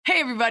Hey,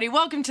 everybody.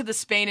 Welcome to the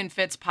Spain and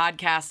Fitz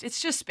podcast.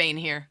 It's just Spain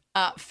here.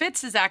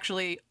 Fitz is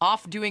actually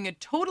off doing a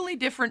totally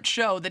different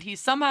show that he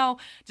somehow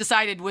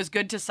decided was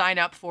good to sign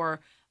up for.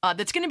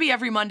 That's going to be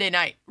every Monday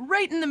night,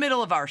 right in the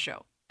middle of our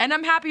show. And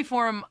I'm happy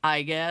for him,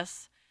 I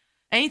guess.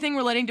 Anything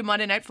relating to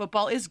Monday Night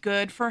Football is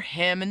good for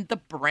him and the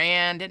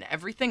brand and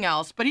everything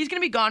else. But he's going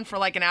to be gone for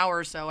like an hour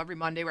or so. Every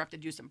Monday, we have to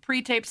do some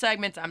pre-tape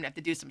segments. I'm going to have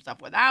to do some stuff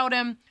without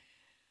him.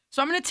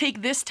 So I'm going to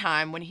take this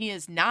time when he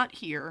is not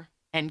here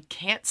and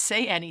can't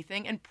say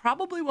anything, and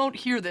probably won't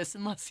hear this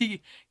unless he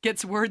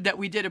gets word that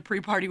we did a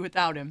pre-party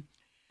without him,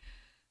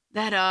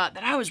 that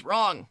I was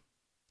wrong.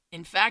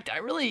 In fact, I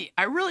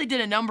really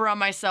did a number on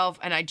myself,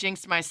 and I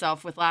jinxed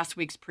myself with last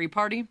week's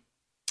pre-party.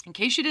 In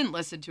case you didn't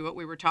listen to it,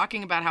 we were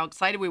talking about how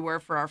excited we were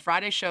for our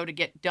Friday show to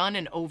get done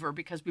and over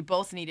because we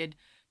both needed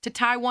to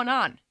tie one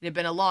on. It had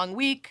been a long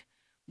week.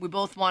 We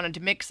both wanted to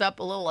mix up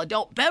a little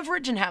adult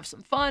beverage and have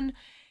some fun.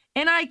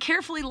 And I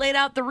carefully laid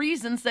out the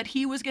reasons that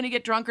he was going to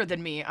get drunker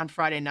than me on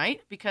Friday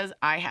night because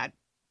I had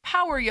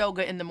power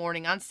yoga in the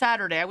morning on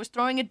Saturday. I was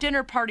throwing a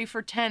dinner party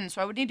for 10,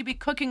 so I would need to be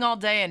cooking all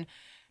day and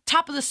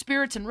top of the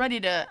spirits and ready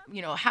to,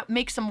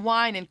 make some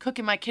wine and cook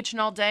in my kitchen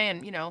all day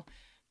and,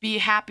 be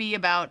happy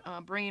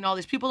about bringing all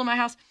these people to my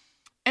house.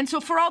 And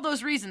so for all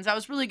those reasons, I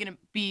was really going to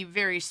be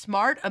very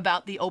smart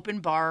about the open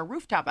bar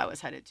rooftop I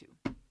was headed to.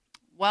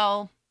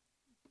 Well,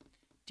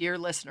 dear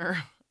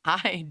listener,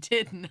 I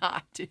did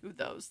not do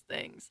those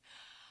things.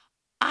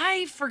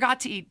 I forgot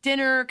to eat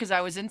dinner because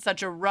I was in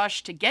such a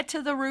rush to get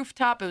to the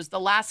rooftop. It was the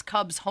last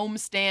Cubs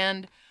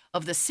homestand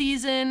of the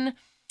season.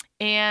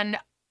 And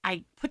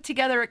I put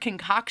together a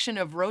concoction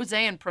of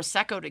rosé and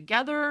Prosecco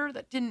together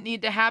that didn't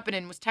need to happen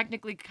and was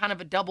technically kind of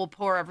a double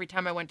pour every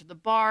time I went to the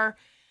bar.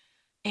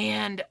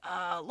 And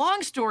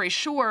long story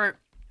short,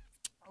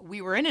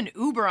 we were in an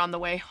Uber on the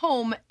way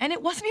home, and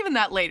it wasn't even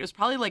that late. It was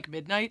probably like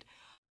midnight.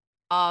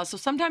 So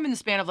sometime in the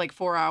span of like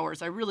 4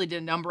 hours, I really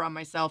did a number on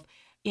myself,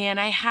 and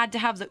I had to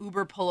have the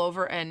Uber pull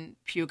over and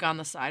puke on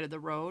the side of the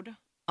road,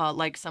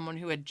 like someone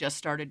who had just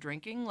started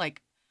drinking,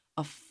 like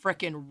a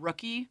frickin'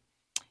 rookie.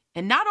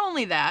 And not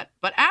only that,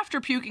 but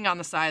after puking on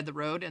the side of the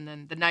road, and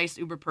then the nice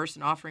Uber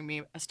person offering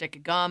me a stick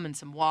of gum and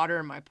some water,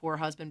 and my poor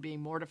husband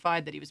being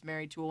mortified that he was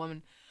married to a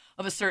woman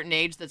of a certain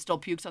age that still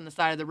pukes on the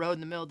side of the road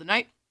in the middle of the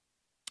night,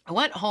 I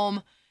went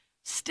home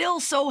still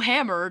so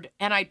hammered,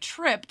 and I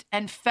tripped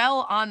and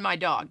fell on my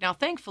dog. Now,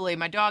 thankfully,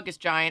 my dog is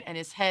giant, and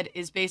his head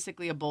is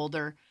basically a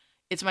boulder.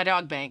 It's my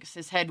dog, Banks.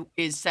 His head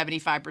is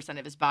 75%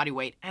 of his body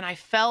weight, and I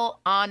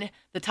fell on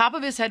the top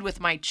of his head with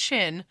my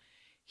chin.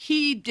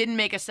 He didn't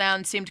make a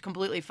sound, seemed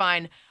completely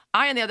fine.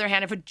 I, on the other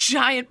hand, have a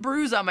giant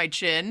bruise on my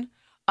chin,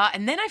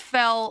 and then I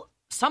fell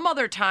some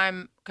other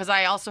time because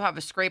I also have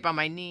a scrape on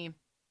my knee,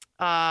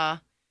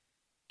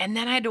 and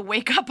then I had to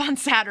wake up on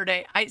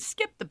Saturday. I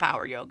skipped the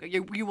power yoga.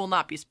 You will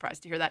not be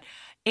surprised to hear that.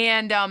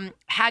 And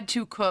had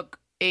to cook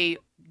a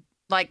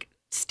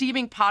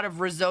steaming pot of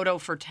risotto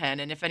for 10.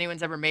 And if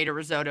anyone's ever made a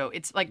risotto,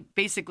 it's like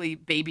basically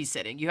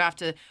babysitting. You have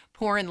to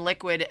pour in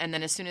liquid, and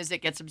then as soon as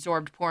it gets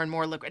absorbed, pour in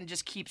more liquid and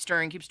just keep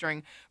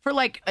stirring for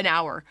like an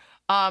hour.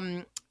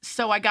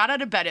 So I got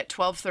out of bed at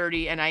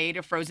 12:30 and I ate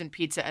a frozen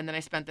pizza, and then I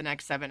spent the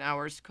next 7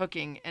 hours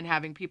cooking and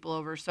having people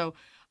over. So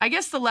I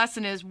guess the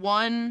lesson is,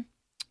 1,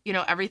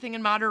 everything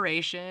in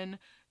moderation.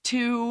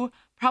 2,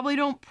 probably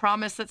don't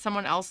promise that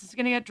someone else is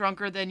going to get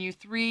drunker than you.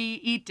 3,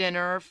 eat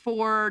dinner.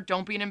 4,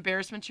 don't be an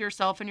embarrassment to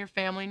yourself and your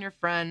family and your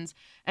friends.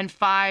 And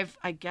 5,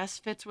 I guess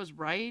Fitz was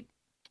right.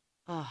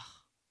 Ugh,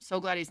 so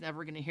glad he's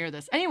never going to hear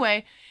this.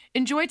 Anyway,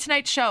 enjoy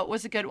tonight's show. It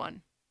was a good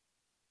one.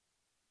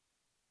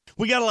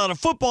 We got a lot of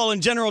football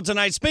in general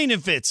tonight. Spain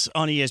and Fitz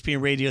on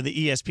ESPN Radio,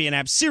 the ESPN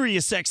app,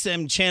 Sirius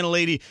XM Channel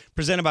 80,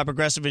 presented by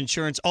Progressive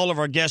Insurance. All of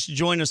our guests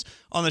join us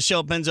on the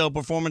Shell Benzo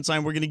Performance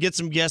Line. We're going to get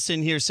some guests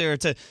in here, Sarah,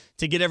 to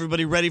get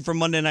everybody ready for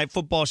Monday Night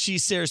Football.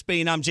 She's Sarah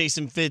Spain. I'm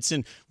Jason Fitz.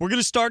 And we're going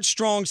to start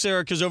strong,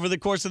 Sarah, because over the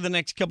course of the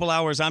next couple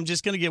hours, I'm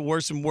just going to get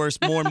worse and worse,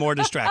 more and more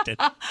distracted.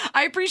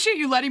 I appreciate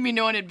you letting me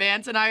know in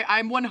advance, and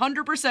I'm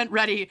 100%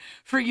 ready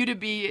for you to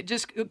be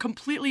just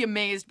completely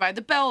amazed by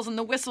the bells and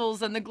the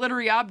whistles and the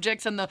glittery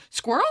objects and the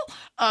squirrel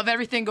of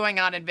everything going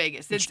on in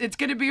Vegas. It's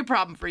going to be a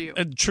problem for you.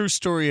 A true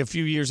story. A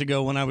few years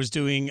ago when I was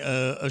doing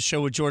a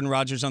show with Jordan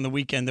Rodgers on the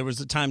weekend, there was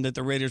a time that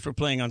the Raiders were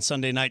playing on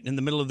Sunday night. And in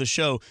the middle of the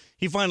show,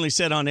 he finally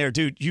said on air,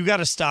 dude, you got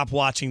to stop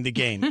watching the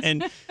game.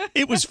 And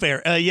it was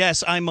fair.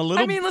 Yes, I'm a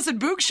little... I mean, listen,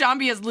 Boog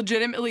Shambi has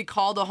legitimately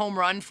called a home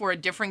run for a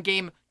different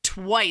game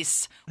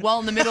twice while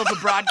in the middle of the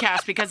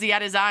broadcast because he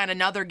had his eye on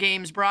another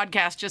game's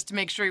broadcast just to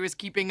make sure he was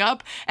keeping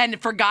up and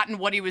forgotten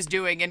what he was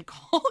doing and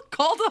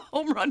called a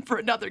home run for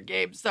another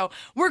game. So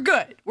we're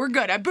good. We're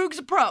good. Boog's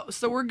a pro,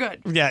 so we're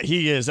good. Yeah,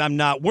 he is. I'm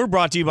not. We're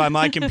brought to you by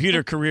My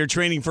Computer Career,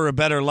 training for a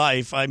better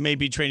life. I may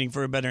be training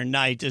for a better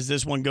night as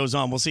this one goes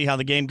on. We'll see how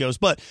the game goes.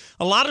 But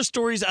a lot of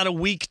stories out of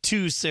week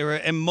 2, Sarah,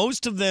 and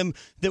most of them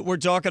that we're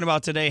talking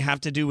about today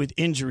have to do with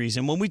injuries.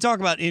 And when we talk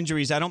about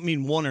injuries, I don't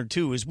mean 1 or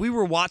 2. As we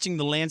were watching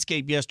the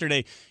landscape yesterday,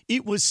 yesterday,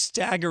 it was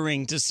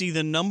staggering to see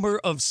the number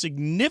of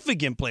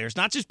significant players,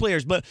 not just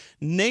players, but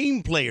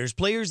name players,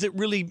 players that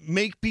really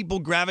make people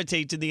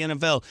gravitate to the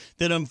NFL,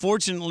 that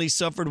unfortunately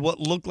suffered what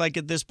looked like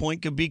at this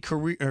point could be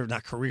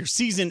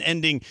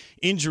season-ending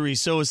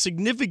injuries. So a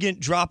significant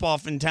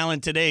drop-off in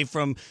talent today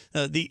from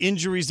the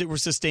injuries that were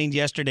sustained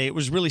yesterday. It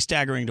was really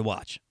staggering to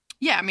watch.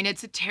 Yeah, I mean,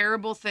 it's a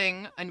terrible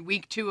thing in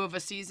week 2 of a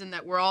season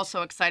that we're all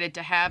so excited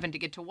to have and to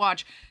get to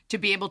watch, to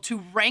be able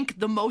to rank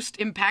the most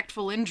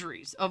impactful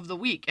injuries of the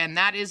week. And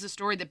that is a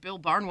story that Bill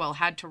Barnwell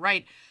had to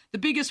write. The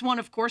biggest one,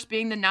 of course,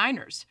 being the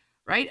Niners,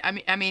 right?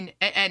 I mean,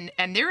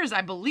 and there is,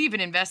 I believe,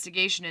 an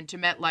investigation into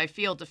MetLife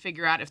Field to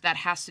figure out if that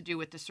has to do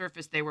with the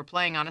surface they were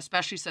playing on,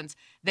 especially since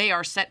they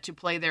are set to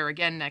play there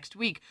again next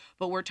week.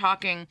 But we're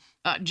talking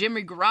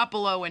Jimmy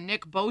Garoppolo and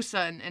Nick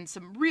Bosa and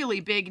some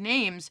really big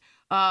names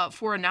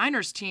for a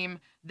Niners team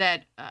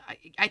that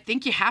I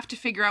think you have to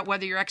figure out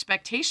whether your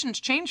expectations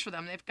change for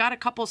them. They've got a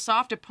couple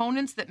soft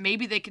opponents that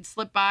maybe they could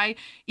slip by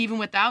even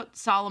without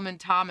Solomon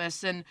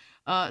Thomas and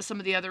some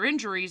of the other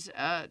injuries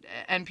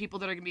and people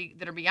that are going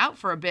to be out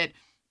for a bit.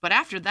 But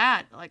after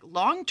that, like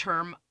long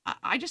term,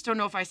 I just don't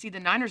know if I see the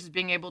Niners as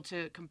being able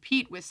to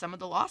compete with some of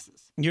the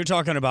losses. You're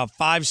talking about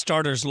 5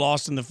 starters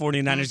lost in the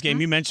 49ers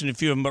game. You mentioned a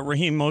few of them, but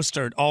Raheem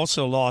Mostert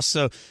also lost.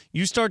 So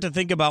you start to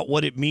think about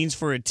what it means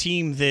for a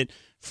team that,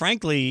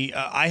 frankly,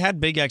 I had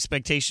big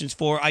expectations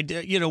for.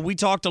 We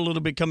talked a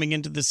little bit coming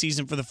into the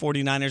season for the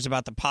 49ers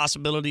about the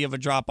possibility of a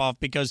drop-off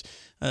because,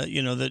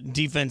 the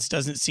defense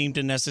doesn't seem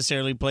to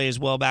necessarily play as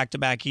well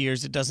back-to-back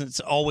years. It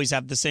doesn't always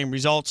have the same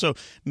result. So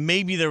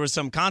maybe there was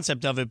some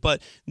concept of it.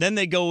 But then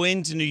they go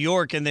into New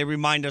York and they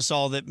remind us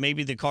all that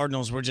maybe the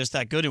Cardinals were just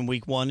that good in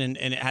week 1 and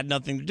it had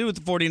nothing to do with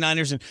the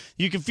 49ers. And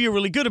you can feel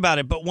really good about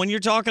it. But when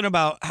you're talking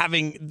about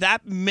having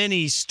that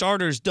many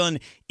starters done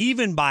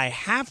even by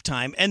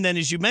halftime, and then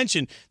as you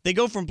mentioned, they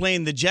go from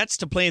playing the Jets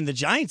to playing the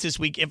Giants this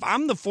week. If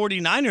I'm the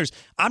 49ers,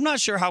 I'm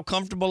not sure how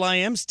comfortable I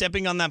am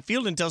stepping on that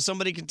field until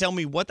somebody can tell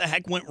me what the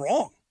heck went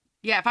wrong.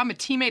 Yeah, if I'm a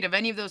teammate of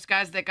any of those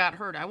guys that got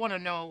hurt, I want to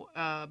know,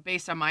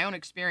 based on my own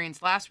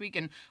experience last week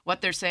and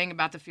what they're saying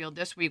about the field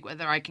this week,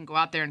 whether I can go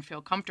out there and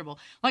feel comfortable.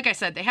 Like I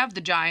said, they have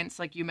the Giants,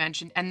 like you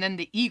mentioned, and then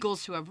the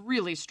Eagles, who have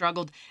really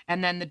struggled,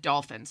 and then the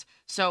Dolphins.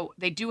 So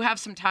they do have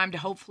some time to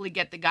hopefully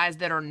get the guys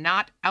that are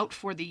not out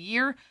for the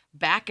year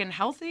back and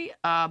healthy,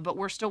 but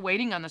we're still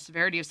waiting on the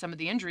severity of some of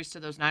the injuries to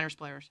those Niners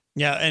players.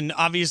 Yeah, and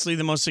obviously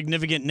the most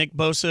significant, Nick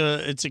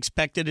Bosa, it's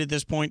expected at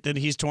this point that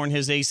he's torn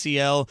his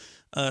ACL,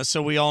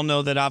 so we all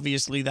know that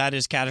obviously that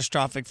is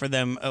catastrophic for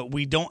them.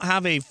 We don't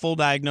have a full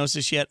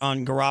diagnosis yet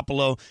on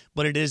Garoppolo,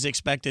 but it is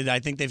expected. I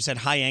think they've said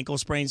high ankle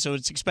sprain, so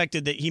it's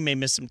expected that he may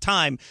miss some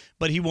time,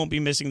 but he won't be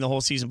missing the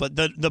whole season. But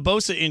the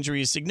Bosa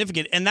injury is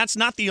significant, and that's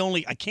not the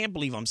only, I can't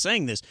believe I'm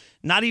saying this,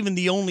 not even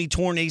the only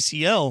torn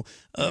ACL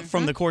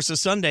from the course of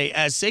Sunday,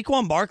 as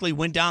Saquon Barkley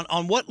went down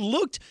on what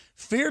looked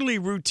fairly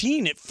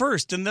routine at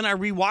first, and then I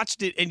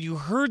rewatched it and you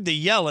heard the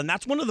yell, and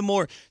that's one of the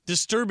more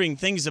disturbing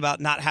things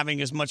about not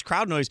having as much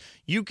crowd noise.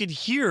 You could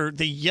hear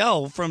the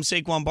yell from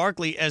Saquon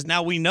Barkley, as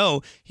now we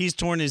know he's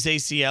torn his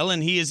ACL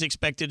and he is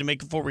expected to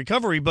make a full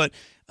recovery, but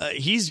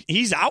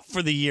he's out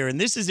for the year,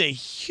 and this is a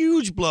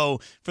huge blow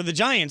for the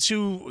Giants,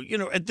 who,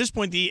 at this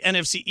point the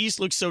NFC East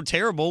looks so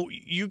terrible,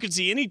 you could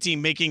see any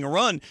team making a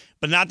run,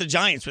 but not the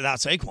Giants without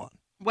Saquon.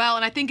 Well,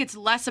 and I think it's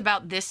less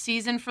about this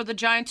season for the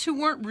Giants, who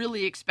weren't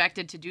really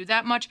expected to do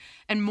that much,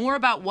 and more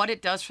about what it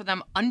does for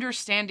them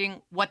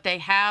understanding what they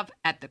have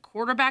at the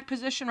quarterback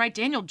position, right?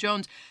 Daniel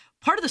Jones,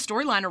 part of the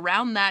storyline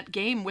around that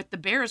game with the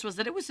Bears was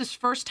that it was his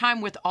first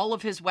time with all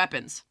of his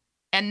weapons.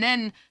 And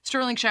then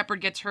Sterling Shepard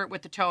gets hurt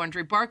with the toe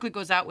injury. Barkley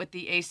goes out with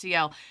the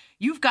ACL.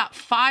 You've got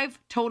 5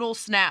 total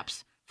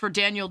snaps for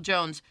Daniel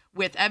Jones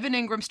with Evan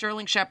Ingram,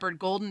 Sterling Shepard,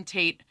 Golden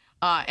Tate,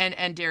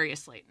 and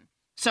Darius Slayton.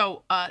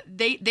 So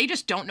they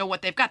just don't know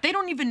what they've got. They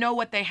don't even know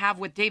what they have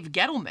with Dave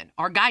Gettleman,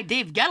 our guy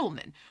Dave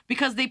Gettleman,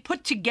 because they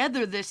put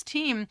together this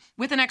team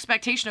with an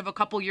expectation of a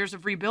couple years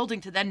of rebuilding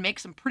to then make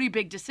some pretty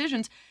big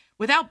decisions.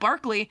 Without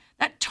Barkley,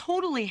 that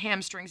totally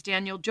hamstrings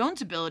Daniel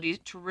Jones' ability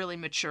to really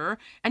mature,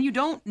 and you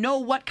don't know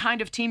what kind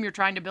of team you're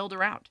trying to build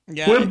around.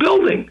 Yeah. We're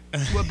building.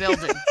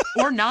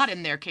 Or not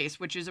in their case,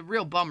 which is a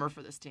real bummer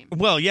for this team.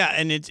 Well, yeah,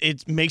 and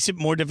it makes it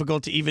more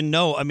difficult to even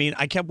know. I mean,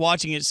 I kept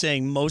watching it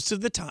saying most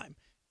of the time,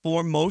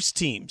 for most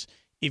teams,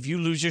 if you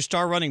lose your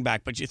star running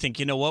back, but you think,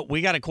 you know what, we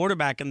got a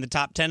quarterback in the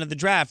top 10 of the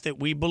draft that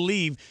we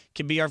believe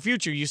can be our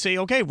future, you say,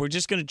 okay, we're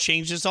just going to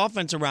change this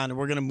offense around and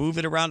we're going to move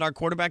it around our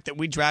quarterback that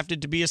we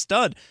drafted to be a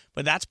stud.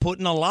 But that's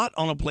putting a lot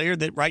on a player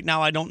that right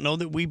now I don't know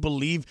that we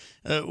believe,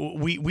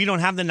 we don't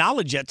have the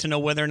knowledge yet to know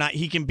whether or not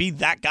he can be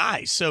that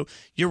guy. So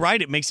you're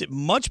right, it makes it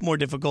much more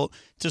difficult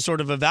to sort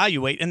of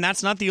evaluate. And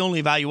that's not the only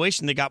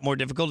evaluation that got more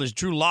difficult, is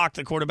Drew Lock,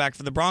 the quarterback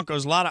for the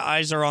Broncos. A lot of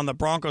eyes are on the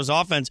Broncos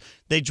offense.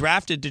 They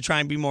drafted to try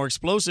and be more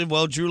explosive.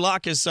 Well, Drew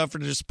Lock has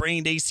suffered a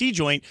sprained AC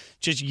joint,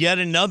 just yet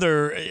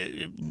another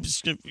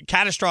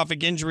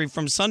catastrophic injury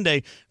from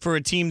Sunday for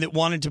a team that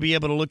wanted to be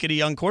able to look at a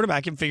young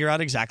quarterback and figure out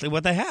exactly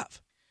what they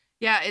have.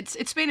 Yeah,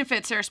 it's Spain and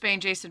Fitz, Sarah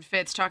Spain, Jason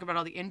Fitz, talk about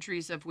all the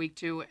injuries of week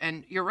 2.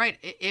 And you're right.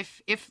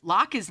 If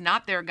Locke is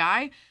not their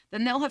guy,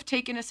 then they'll have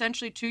taken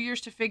essentially 2 years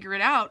to figure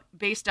it out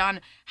based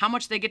on how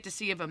much they get to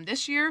see of him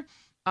this year.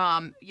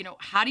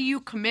 How do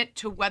you commit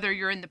to whether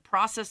you're in the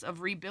process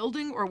of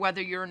rebuilding or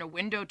whether you're in a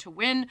window to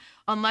win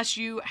unless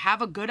you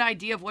have a good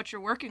idea of what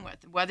you're working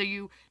with, whether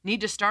you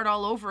need to start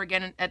all over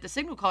again at the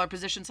signal caller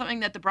position, something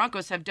that the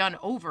Broncos have done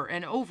over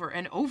and over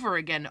and over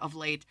again of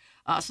late.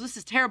 So this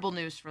is terrible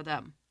news for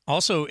them.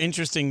 Also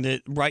interesting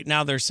that right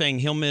now they're saying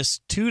he'll miss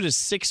 2 to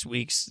 6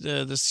 weeks.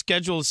 The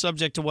schedule is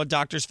subject to what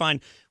doctors find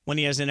when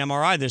he has an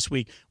MRI this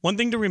week. One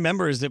thing to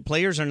remember is that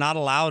players are not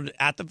allowed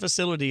at the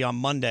facility on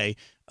Monday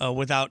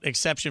without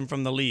exception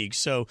from the league.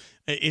 So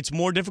it's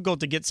more difficult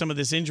to get some of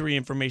this injury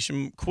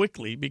information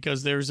quickly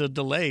because there's a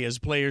delay as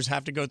players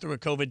have to go through a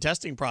COVID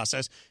testing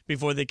process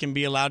before they can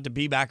be allowed to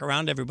be back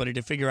around everybody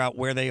to figure out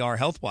where they are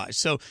health-wise.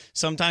 So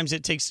sometimes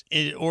it takes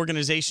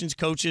organizations,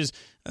 coaches,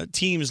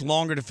 teams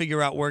longer to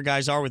figure out where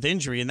guys are with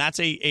injury, and that's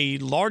a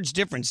large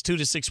difference, 2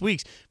 to 6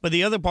 weeks. But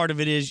the other part of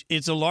it is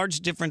it's a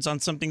large difference on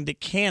something that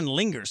can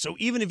linger. So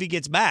even if he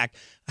gets back,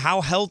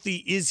 how healthy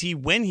is he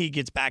when he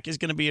gets back is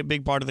going to be a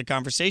big part of the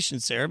conversation,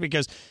 Sarah,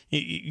 because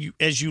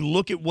as you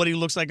look at what he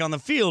looks like on the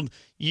field,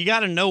 you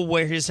got to know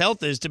where his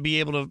health is to be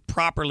able to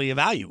properly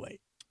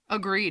evaluate.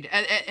 Agreed.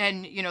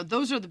 And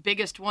those are the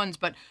biggest ones.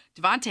 But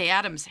Devontae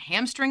Adams'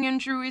 hamstring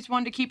injury is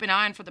one to keep an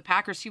eye on for the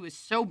Packers. He was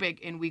so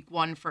big in week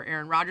 1 for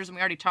Aaron Rodgers. And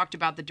we already talked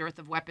about the dearth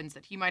of weapons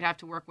that he might have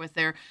to work with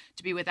there.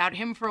 To be without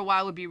him for a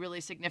while would be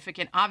really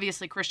significant.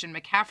 Obviously, Christian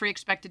McCaffrey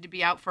expected to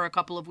be out for a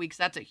couple of weeks.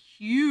 That's a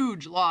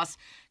huge loss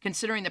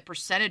considering the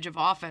percentage of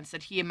offense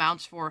that he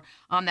amounts for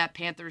on that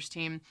Panthers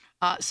team.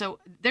 So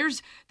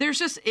there's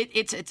just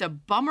it's a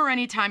bummer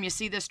anytime you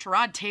see this.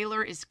 Tyrod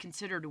Taylor is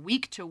considered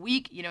week to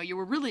week. You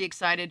were really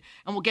excited,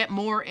 and we'll get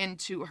more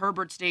into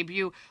Herbert's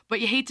debut, but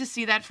you hate to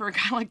see that for a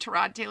guy like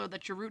Tyrod Taylor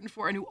that you're rooting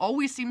for and who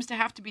always seems to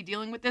have to be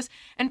dealing with this.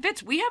 And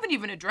Fitz, we haven't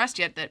even addressed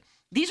yet that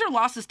these are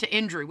losses to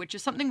injury, which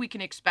is something we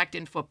can expect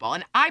in football.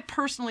 And I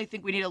personally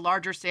think we need a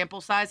larger sample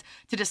size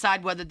to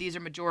decide whether these are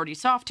majority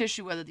soft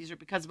tissue, whether these are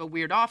because of a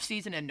weird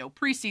offseason and no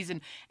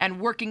preseason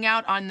and working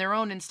out on their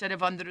own instead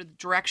of under the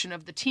direction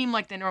of the team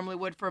like they normally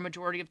would for a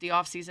majority of the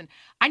offseason.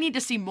 I need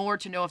to see more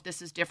to know if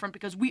this is different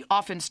because we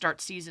often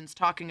start seasons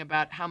talking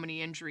about how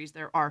many injuries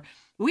there are.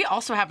 We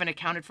also haven't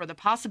accounted for the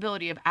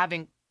possibility of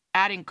adding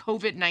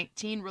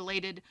COVID-19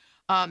 related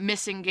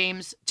missing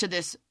games to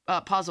this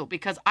puzzle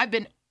because I've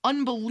been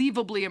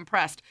unbelievably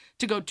impressed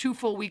to go 2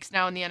 full weeks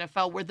now in the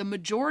NFL where the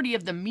majority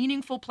of the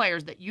meaningful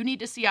players that you need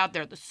to see out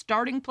there, the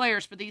starting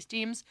players for these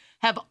teams,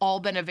 have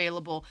all been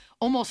available.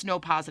 Almost no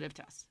positive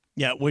tests.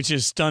 Yeah, which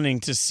is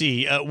stunning to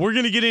see. We're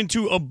going to get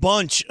into a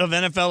bunch of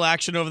NFL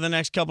action over the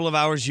next couple of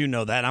hours. You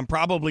know that. I'm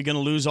probably going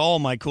to lose all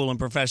my cool and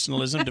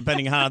professionalism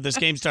depending on how this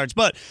game starts.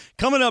 But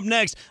coming up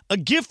next, a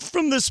gift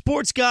from the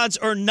sports gods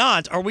or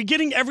not? Are we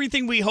getting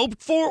everything we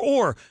hoped for,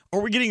 or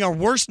are we getting our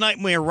worst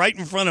nightmare right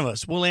in front of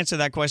us? We'll answer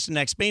that question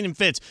next. Spain and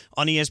Fitz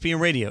on ESPN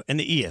Radio and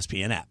the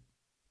ESPN app.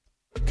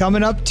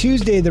 Coming up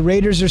Tuesday, the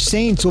Raiders or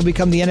Saints will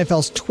become the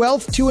NFL's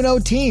 12th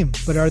 2-0 team.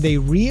 But are they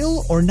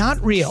real or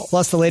not real?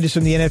 Plus the latest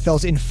from the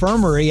NFL's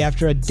infirmary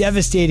after a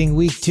devastating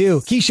Week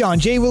 2. Keyshawn,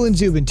 J. Will, and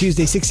Zubin,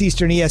 Tuesday, 6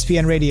 Eastern,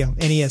 ESPN Radio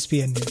and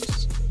ESPN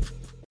News.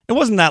 It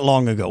wasn't that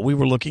long ago. We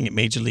were looking at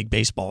Major League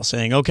Baseball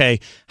saying,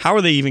 okay, how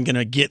are they even going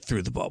to get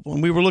through the bubble?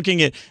 And we were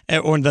looking at,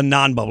 or the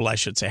non-bubble, I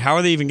should say, how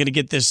are they even going to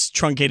get this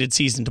truncated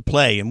season to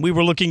play? And we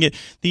were looking at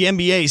the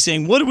NBA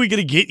saying, what are we going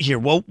to get here?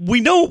 Well,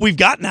 we know what we've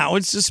got now.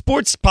 It's a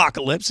sports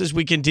apocalypse, as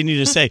we continue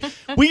to say.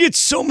 We get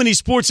so many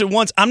sports at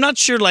once. I'm not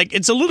sure,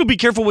 it's a little be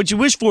careful what you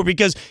wish for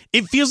because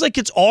it feels like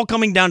it's all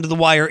coming down to the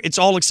wire. It's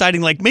all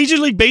exciting. Like Major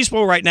League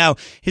Baseball right now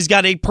has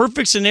got a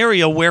perfect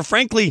scenario where,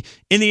 frankly,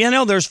 in the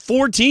NL, there's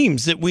 4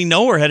 teams that we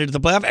know are headed to the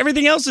playoff.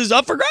 Everything else is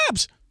up for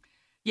grabs.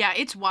 Yeah,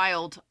 it's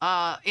wild.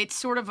 It's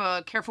sort of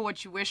a careful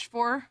what you wish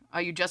for.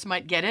 You just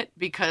might get it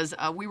because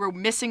we were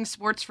missing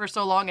sports for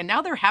so long, and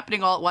now they're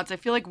happening all at once. I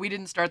feel like We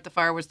Didn't Start the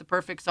Fire was the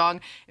perfect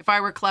song. If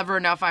I were clever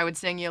enough, I would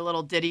sing you a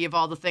little ditty of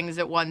all the things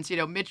at once.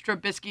 Mitch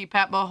Trubisky,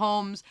 Pat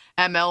Mahomes,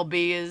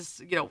 MLB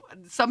is,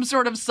 some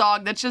sort of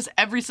song that's just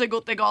every single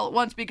thing all at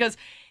once because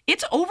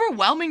it's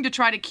overwhelming to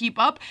try to keep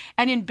up.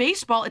 And in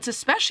baseball, it's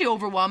especially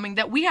overwhelming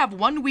that we have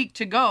 1 week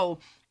to go.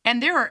 And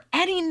there are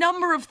any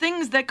number of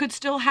things that could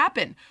still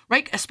happen,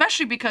 right?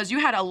 Especially because you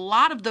had a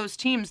lot of those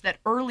teams that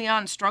early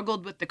on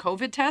struggled with the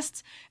COVID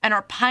tests and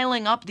are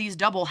piling up these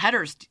double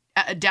headers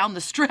down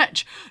the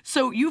stretch.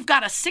 So you've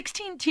got a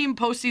 16-team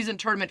postseason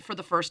tournament for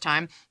the first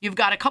time. You've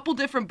got a couple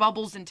different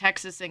bubbles in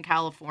Texas and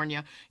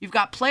California. You've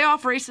got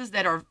playoff races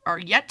that are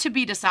yet to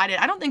be decided.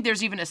 I don't think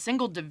there's even a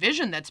single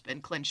division that's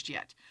been clinched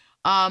yet.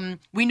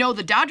 We know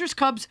the Dodgers,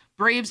 Cubs,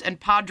 Braves, and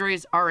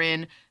Padres are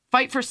in.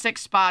 fight for 6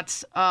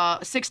 spots,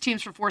 6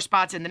 teams for 4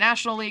 spots in the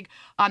National League.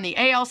 On the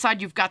AL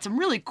side, you've got some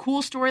really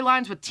cool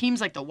storylines with teams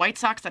like the White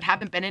Sox that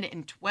haven't been in it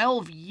in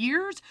 12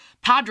 years.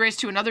 Padres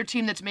to another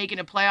team that's making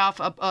a playoff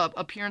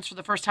appearance for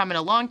the first time in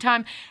a long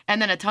time.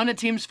 And then a ton of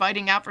teams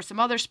fighting out for some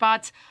other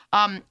spots.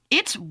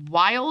 It's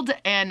wild,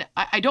 and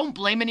I don't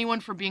blame anyone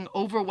for being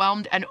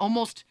overwhelmed and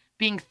almost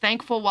being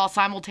thankful while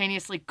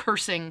simultaneously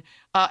cursing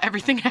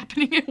everything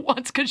happening at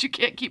once because you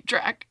can't keep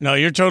track. No,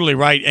 you're totally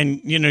right.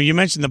 And, you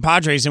mentioned the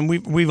Padres, and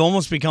we've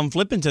almost become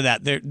flippant to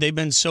that. They've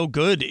been so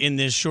good in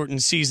this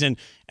shortened season,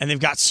 and they've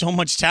got so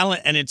much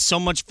talent, and it's so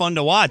much fun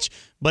to watch.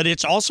 But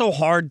it's also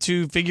hard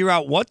to figure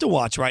out what to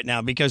watch right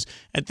now because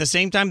at the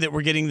same time that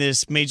we're getting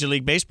this Major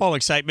League Baseball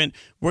excitement,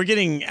 we're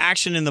getting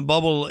action in the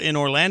bubble in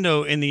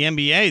Orlando in the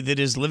NBA that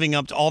is living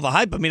up to all the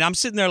hype. I mean, I'm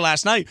sitting there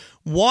last night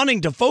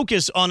wanting to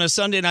focus on a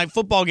Sunday night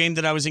football game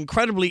that I was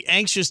incredibly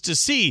anxious to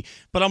see,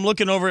 but I'm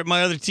looking over at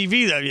my other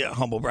TV,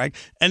 humble brag,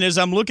 and as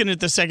I'm looking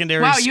at the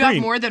secondary screen. Wow, you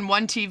have more than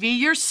one TV?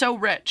 You're so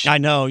rich. I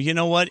know. You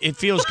know what? It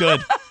feels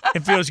good.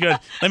 It feels good.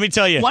 Let me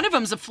tell you. One of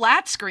them's a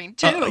flat screen,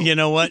 too. You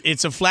know what?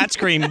 It's a flat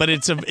screen, but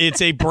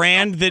it's a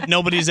brand that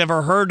nobody's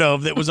ever heard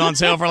of that was on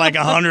sale for like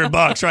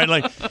 $100, right?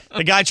 Like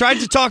the guy tried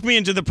to talk me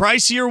into the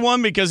pricier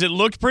one because it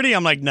looked pretty.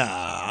 I'm like,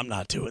 nah, I'm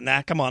not doing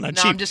that. Come on, I'm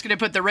just going to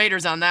put the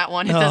Raiders on that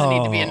one. It doesn't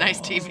need to be a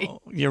nice TV.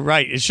 You're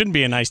right. It shouldn't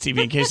be a nice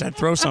TV in case I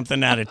throw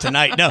something at it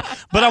tonight. No,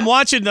 but I'm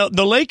watching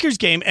the Lakers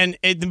game, and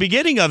at the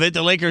beginning of it,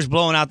 the Lakers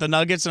blowing out the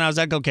Nuggets, and I was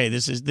like, okay,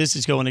 this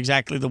is going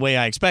exactly the way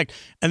I expect.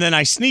 And then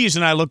I sneeze,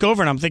 and I look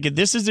over, and I'm thinking,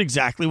 this is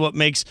exactly what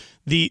makes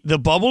the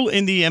bubble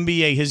in the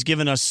NBA has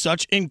given us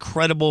such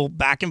incredible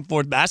back and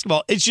forth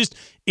basketball.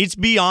 It's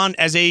beyond,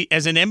 as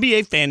an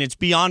NBA fan, it's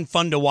beyond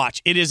fun to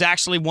watch. It is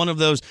actually one of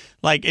those,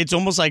 like, it's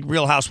almost like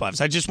Real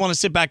Housewives. I just want to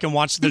sit back and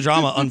watch the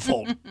drama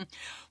unfold.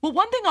 Well,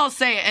 one thing I'll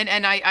say,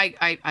 and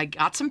I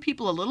got some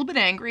people a little bit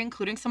angry,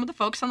 including some of the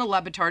folks on the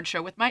Le Batard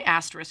show with my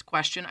asterisk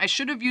question. I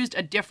should have used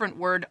a different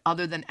word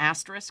other than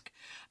asterisk.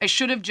 I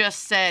should have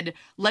just said,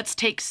 let's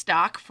take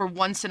stock for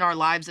once in our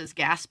lives as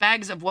gas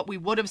bags of what we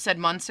would have said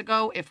months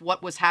ago if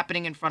what was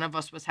happening in front of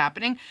us was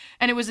happening.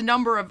 And it was a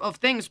number of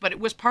things, but it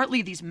was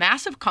partly these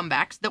massive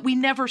comebacks that we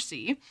never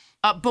see,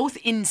 both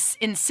in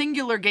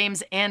singular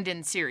games and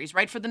in series,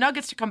 right? For the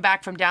Nuggets to come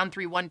back from down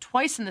 3-1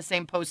 twice in the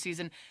same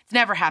postseason, it's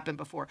never happened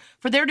before.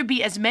 For there to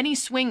be as many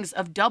swings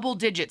of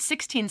double-digit,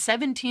 16,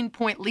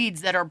 17-point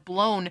leads that are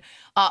blown,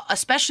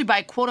 especially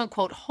by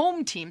quote-unquote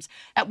home teams.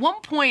 At one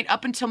point,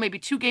 up until maybe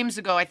 2 games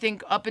ago, I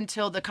think up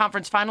until the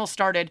conference finals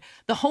started,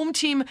 the home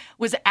team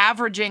was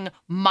averaging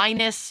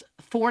minus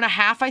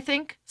 4.5, I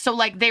think. So,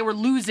 like, they were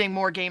losing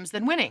more games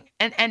than winning.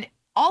 And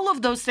all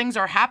of those things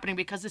are happening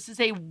because this is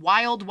a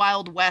wild,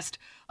 wild west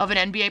of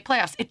an NBA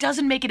playoffs. It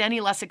doesn't make it any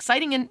less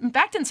exciting. And in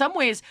fact, in some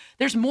ways,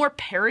 there's more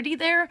parity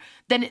there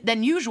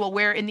than usual,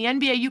 where in the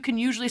NBA, you can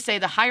usually say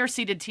the higher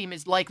seeded team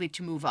is likely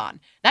to move on.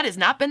 That has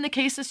not been the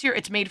case this year.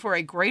 It's made for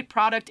a great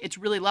product. It's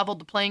really leveled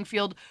the playing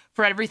field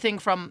for everything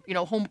from,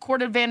 home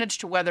court advantage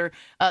to whether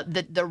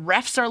the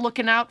refs are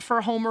looking out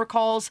for homer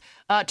calls,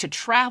 to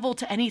travel,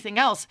 to anything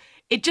else.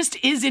 It just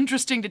is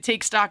interesting to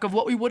take stock of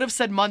what we would have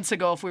said months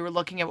ago if we were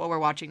looking at what we're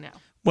watching now.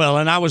 Well,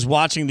 and I was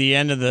watching the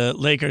end of the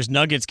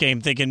Lakers-Nuggets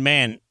game thinking,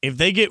 man, if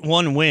they get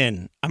one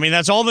win, I mean,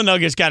 that's all the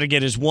Nuggets got to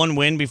get is one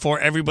win before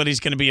everybody's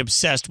going to be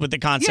obsessed with the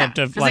concept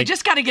of, like, they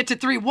just got to get to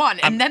 3-1,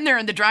 and then they're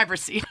in the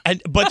driver's seat.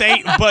 But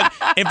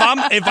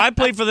if I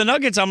play for the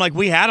Nuggets, I'm like,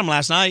 we had them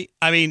last night.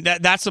 I mean,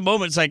 that's the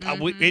moment. It's like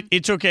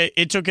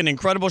it took an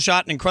incredible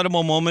shot, an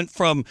incredible moment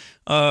from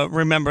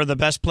remember the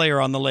best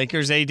player on the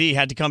Lakers, AD,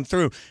 had to come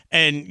through,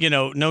 and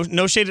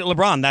no shade at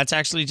LeBron. That's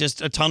actually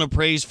just a ton of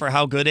praise for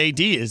how good AD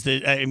is.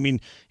 I mean,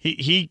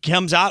 he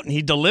comes out and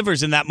he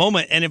delivers in that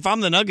moment. And if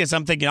I'm the Nuggets,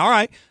 I'm thinking, all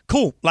right,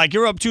 cool. Like,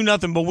 you're up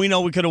 2-0, but we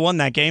know we could have won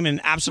that game, and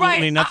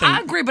absolutely nothing.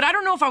 I agree, but I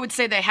don't know if I would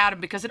say they had him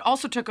because it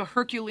also took a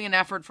Herculean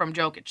effort from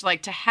Jokic.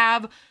 Like, to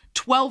have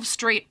 12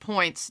 straight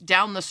points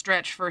down the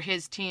stretch for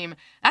his team,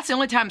 that's the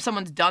only time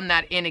someone's done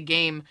that in a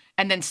game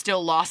and then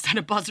still lost at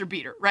a buzzer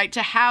beater, right?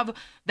 To have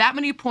that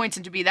many points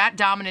and to be that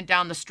dominant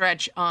down the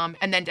stretch,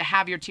 and then to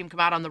have your team come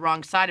out on the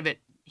wrong side of it,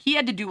 he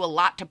had to do a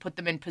lot to put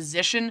them in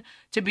position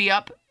to be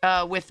up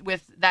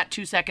with that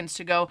 2 seconds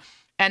to go.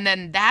 And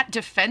then that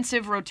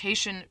defensive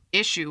rotation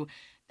issue,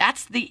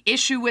 that's the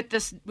issue with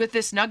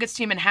this Nuggets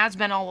team and has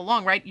been all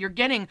along, right? You're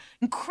getting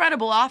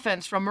incredible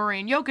offense from Murray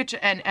and Jokic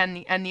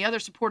and the other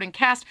supporting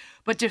cast,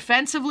 but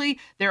defensively,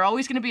 they're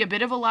always going to be a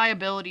bit of a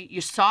liability.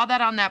 You saw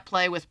that on that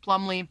play with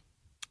Plumlee.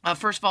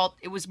 First of all,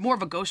 it was more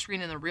of a ghost screen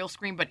than a real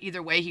screen, but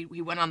either way,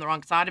 he went on the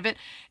wrong side of it.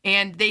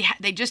 And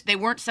they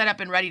weren't set up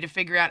and ready to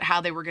figure out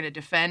how they were going to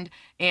defend.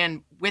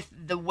 And with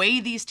the way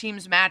these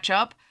teams match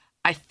up,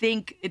 I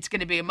think it's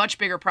going to be a much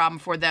bigger problem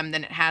for them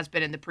than it has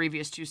been in the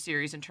previous 2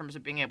 series in terms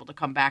of being able to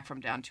come back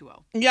from down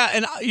 2-0. Yeah,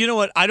 and you know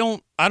what? I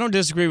don't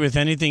disagree with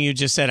anything you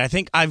just said. I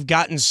think I've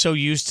gotten so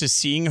used to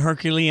seeing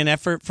Herculean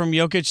effort from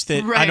Jokic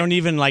that I don't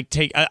even I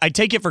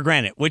take it for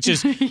granted, which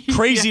is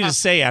crazy to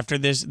say after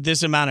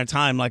this amount of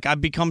time. Like, I've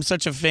become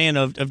such a fan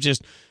of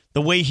just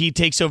the way he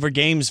takes over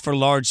games for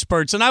large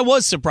spurts. And I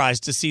was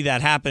surprised to see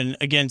that happen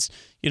against,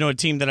 a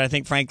team that I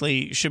think,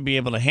 frankly, should be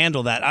able to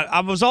handle that.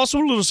 I was also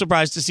a little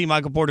surprised to see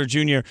Michael Porter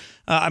Jr.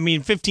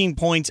 15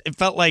 points. It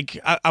felt like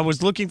I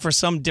was looking for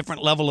some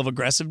different level of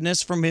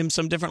aggressiveness from him,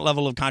 some different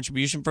level of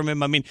contribution from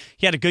him. I mean,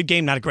 he had a good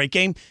game, not a great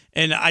game.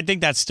 And I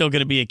think that's still going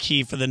to be a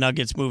key for the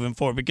Nuggets moving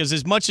forward, because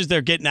as much as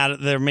they're getting out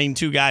of their main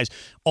two guys,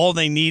 all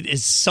they need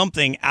is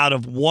something out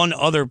of one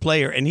other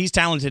player. And he's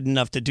talented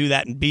enough to do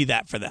that and be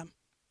that for them.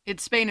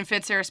 It's Spain and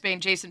Fitz, Sarah Spain,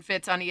 Jason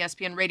Fitz on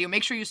ESPN Radio.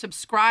 Make sure you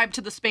subscribe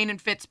to the Spain and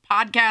Fitz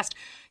podcast.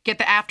 Get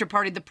the after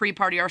party, the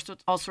pre-party,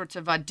 all sorts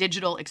of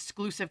digital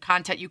exclusive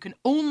content you can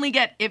only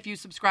get if you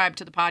subscribe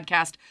to the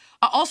podcast.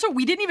 Also,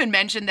 we didn't even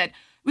mention that it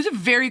was a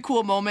very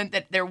cool moment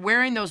that they're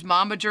wearing those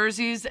Mamba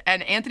jerseys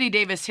and Anthony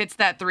Davis hits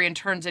that three and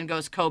turns and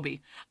goes Kobe.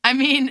 I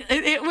mean,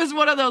 it was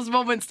one of those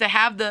moments to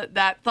have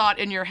that thought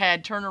in your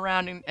head, turn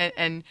around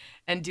and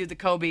do the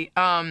Kobe.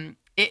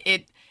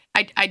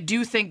 I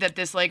do think that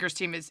this Lakers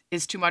team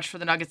is too much for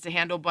the Nuggets to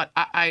handle, but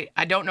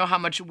I don't know how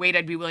much weight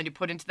I'd be willing to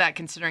put into that,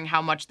 considering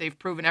how much they've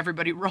proven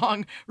everybody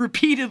wrong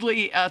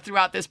repeatedly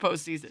throughout this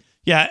postseason.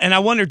 Yeah, and I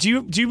wonder,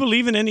 do you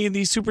believe in any of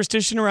these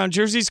superstition around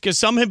jerseys? Because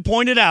some have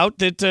pointed out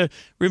that,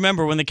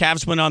 remember, when the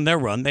Cavs went on their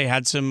run, they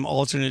had some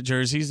alternate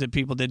jerseys that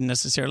people didn't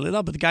necessarily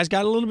love, but the guys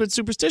got a little bit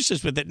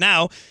superstitious with it.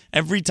 Now,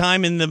 every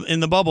time in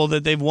the bubble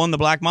that they've won the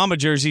Black Mamba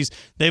jerseys,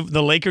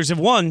 the Lakers have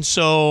won,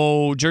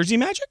 so jersey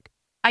magic?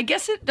 I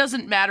guess it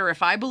doesn't matter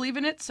if I believe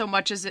in it so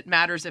much as it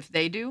matters if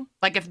they do.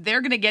 Like, if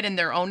they're going to get in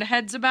their own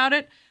heads about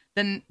it,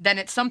 then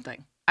it's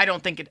something. I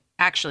don't think it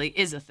actually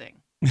is a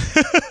thing.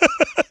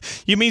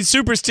 You mean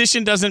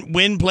superstition doesn't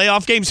win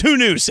playoff games? Who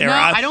knew, Sarah? No,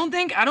 I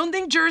don't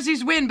think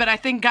jerseys win, but I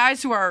think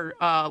guys who are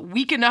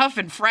weak enough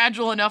and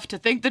fragile enough to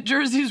think that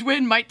jerseys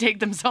win might take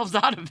themselves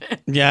out of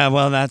it. Yeah,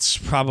 well, that's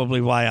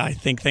probably why I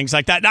think things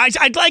like that.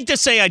 I'd like to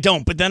say I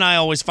don't, but then I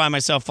always find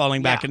myself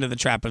falling back into the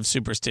trap of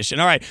superstition.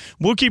 All right,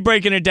 we'll keep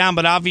breaking it down,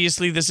 but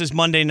obviously this is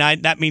Monday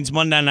night. That means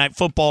Monday Night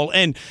Football,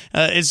 and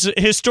it's a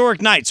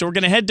historic night, so we're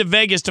going to head to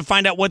Vegas to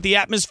find out what the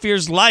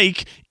atmosphere's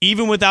like,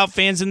 even without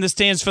fans in the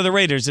stands for the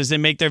Raiders as they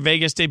make their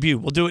Vegas debut.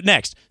 We'll do it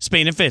next.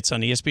 Spain and Fitz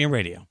on ESPN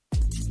Radio.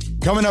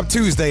 Coming up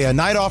Tuesday, a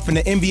night off in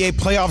the NBA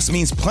playoffs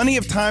means plenty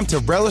of time to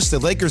relish the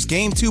Lakers'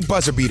 Game 2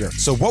 buzzer beater.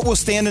 So what will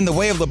stand in the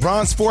way of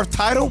LeBron's fourth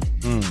title?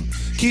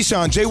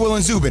 Keyshawn, J. Will,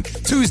 and Zubin,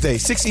 Tuesday,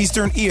 6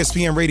 Eastern,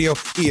 ESPN Radio,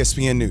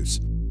 ESPN News.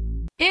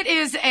 It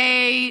is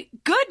a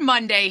good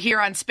Monday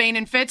here on Spain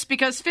and Fitz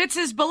because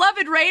Fitz's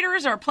beloved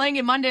Raiders are playing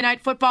in Monday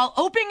Night Football,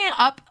 opening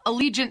up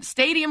Allegiant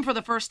Stadium for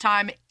the first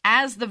time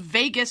as the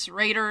Vegas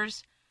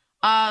Raiders.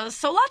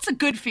 So lots of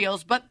good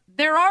feels, but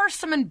there are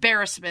some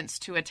embarrassments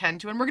to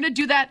attend to, and we're going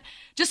to do that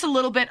just a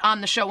little bit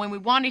on the show, and we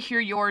want to hear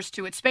yours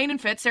too. It's Spain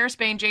and Fitz, Sarah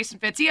Spain, Jason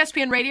Fitz,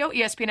 ESPN Radio,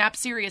 ESPN app,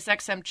 Sirius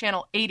XM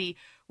Channel 80.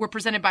 We're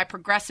presented by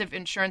Progressive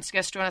Insurance.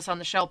 Guests join us on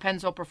the Shell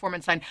Pennzoil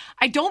Performance Line.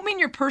 I don't mean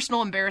your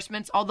personal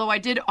embarrassments, although I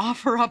did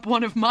offer up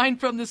one of mine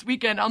from this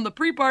weekend on the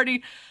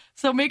pre-party.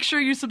 So make sure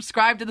you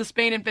subscribe to the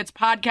Spain and Fitz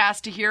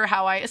podcast to hear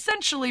how I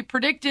essentially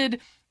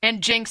predicted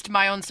and jinxed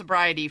my own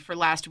sobriety for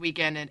last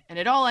weekend, and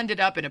it all ended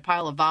up in a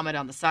pile of vomit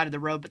on the side of the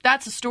road. But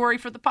that's a story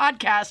for the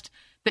podcast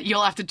that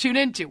you'll have to tune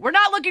into. We're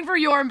not looking for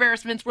your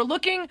embarrassments. We're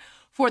looking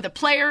for the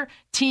player,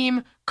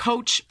 team,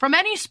 coach from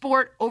any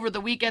sport over the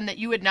weekend that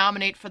you would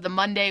nominate for the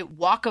Monday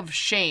Walk of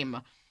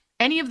Shame.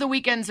 Any of the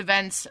weekend's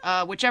events,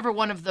 whichever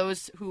one of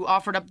those who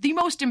offered up the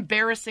most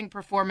embarrassing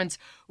performance,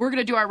 we're going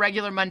to do our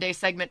regular Monday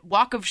segment,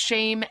 Walk of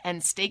Shame,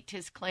 and staked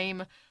his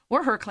claim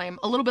or her claim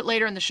a little bit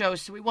later in the show.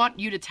 So we want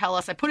you to tell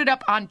us. I put it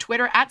up on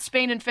Twitter at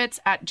Spain and Fitz,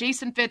 at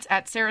Jason Fitz,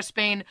 at Sarah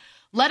Spain.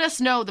 Let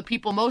us know the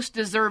people most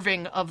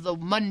deserving of the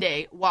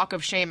Monday Walk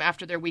of Shame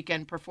after their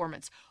weekend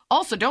performance.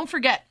 Also, don't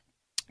forget,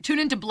 tune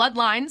into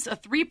Bloodlines, a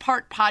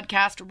 3-part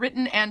podcast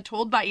written and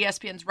told by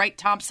ESPN's Wright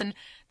Thompson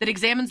that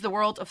examines the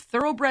world of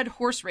thoroughbred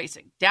horse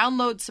racing.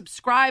 Download,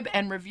 subscribe,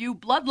 and review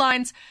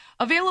Bloodlines,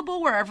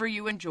 available wherever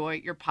you enjoy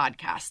your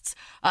podcasts.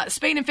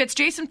 Spain and Fitz,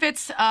 Jason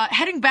Fitz,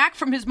 heading back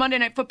from his Monday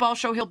Night Football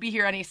show. He'll be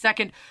here any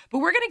second. But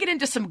we're going to get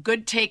into some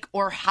good take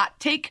or hot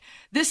take.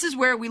 This is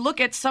where we look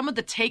at some of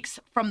the takes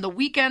from the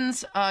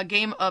weekend's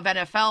game of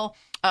NFL,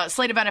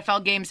 slate of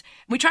NFL games.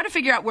 And we try to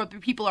figure out whether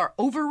people are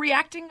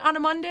overreacting on a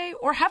Monday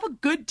or have a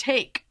good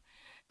take.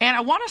 And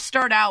I want to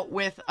start out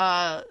with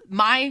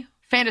my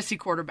fantasy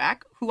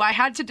quarterback, who I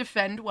had to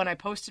defend when I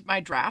posted my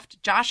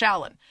draft, Josh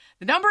Allen.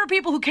 The number of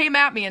people who came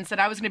at me and said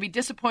I was going to be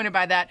disappointed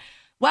by that,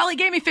 well, he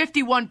gave me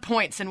 51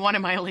 points in one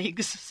of my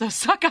leagues, so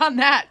suck on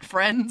that,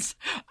 friends.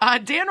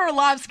 Dan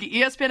Orlovsky,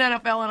 ESPN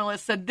NFL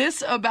analyst, said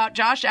this about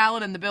Josh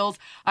Allen and the Bills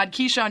on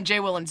Keyshawn, J.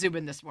 Will, and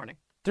Zubin this morning.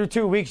 Through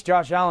 2 weeks,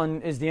 Josh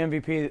Allen is the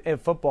MVP of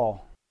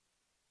football.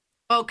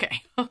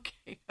 Okay.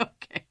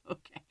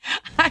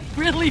 I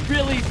really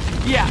really,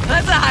 yeah,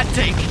 that's a hot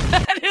take.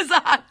 That is a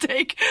hot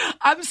take.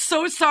 I'm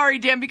so sorry,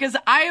 Dan, because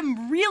I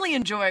am really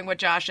enjoying what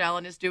Josh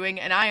Allen is doing,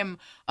 and I am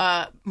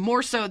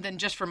more so than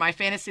just for my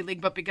fantasy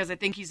league, but because I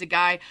think he's a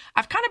guy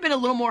I've kind of been a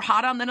little more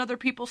hot on than other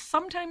people.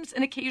 Sometimes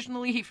and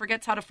occasionally he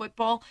forgets how to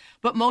football,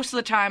 but most of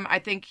the time I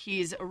think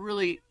he's a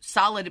really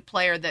solid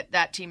player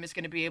that team is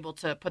going to be able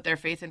to put their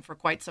faith in for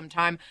quite some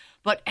time.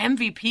 But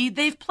MVP,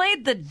 they've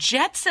played the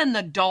Jets and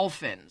the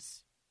Dolphins.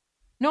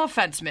 No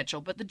offense,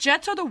 Mitchell, but the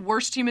Jets are the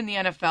worst team in the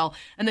NFL,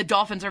 and the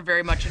Dolphins are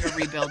very much in a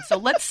rebuild. So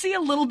let's see a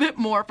little bit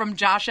more from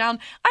Josh Allen.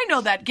 I know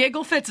that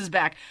giggle. Fitz is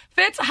back.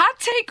 Fitz, hot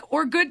take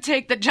or good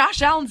take that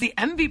Josh Allen's the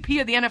MVP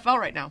of the NFL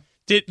right now?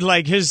 Did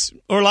his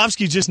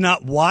Orlovsky just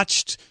not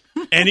watched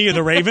any of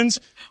the Ravens?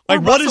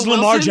 What has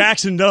Lamar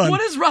Jackson done?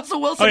 What does Russell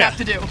Wilson have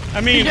to do?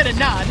 I mean, you get a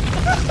nod.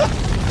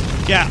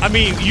 Yeah, I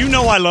mean,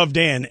 I love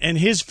Dan, and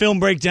his film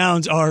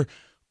breakdowns are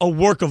a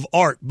work of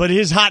art, but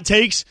his hot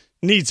takes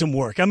need some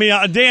work. I mean,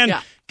 Dan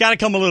got to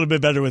come a little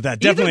bit better with that.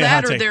 Definitely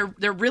Either that a hot take. Or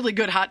they're really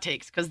good hot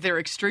takes because they're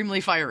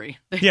extremely fiery.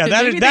 Yeah,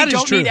 that is true. Maybe they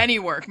don't need any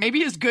work. Maybe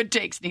his good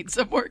takes need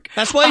some work.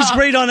 That's why he's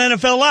great on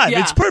NFL Live.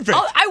 Yeah. It's perfect.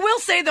 I will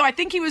say, though, I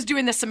think he was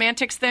doing the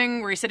semantics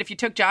thing where he said if you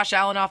took Josh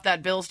Allen off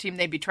that Bills team,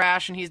 they'd be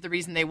trash, and he's the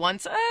reason they won.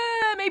 So,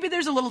 maybe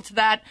there's a little to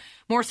that,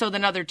 more so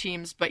than other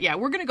teams. But, yeah,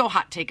 we're going to go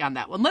hot take on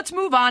that one. Let's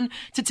move on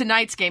to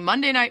tonight's game,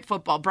 Monday Night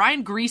Football.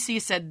 Brian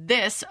Griese said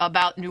this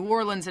about New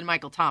Orleans and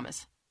Michael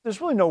Thomas. There's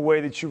really no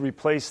way that you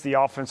replace the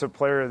Offensive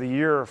Player of the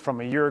Year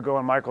from a year ago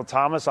in Michael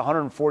Thomas,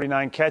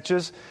 149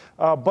 catches.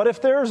 But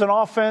if there's an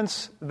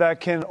offense that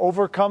can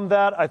overcome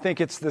that, I think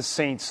it's the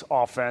Saints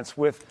offense.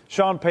 With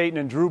Sean Payton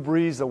and Drew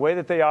Brees, the way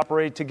that they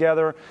operate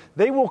together,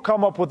 they will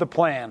come up with a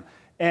plan.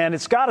 And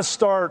it's got to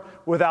start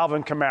with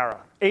Alvin Kamara.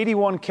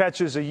 81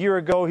 catches a year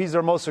ago. He's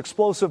their most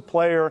explosive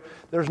player.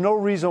 There's no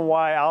reason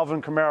why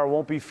Alvin Kamara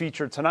won't be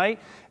featured tonight.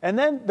 And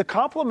then the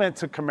complement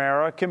to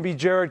Kamara can be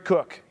Jared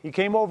Cook. He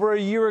came over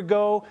a year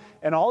ago,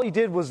 and all he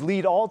did was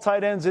lead all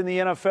tight ends in the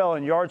NFL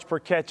in yards per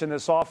catch in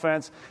this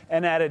offense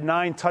and added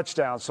 9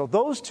 touchdowns. So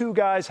those two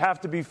guys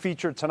have to be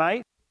featured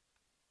tonight.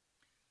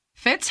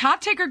 Fitz,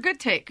 hot take or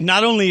good take?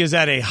 Not only is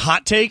that a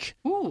hot take,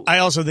 Ooh. I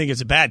also think it's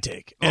a bad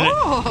take. And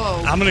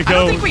I'm going to go. I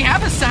don't think we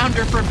have a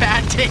sounder for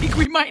bad take.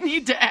 We might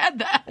need to add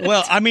that.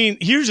 Well, I mean,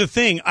 here's the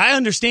thing. I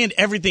understand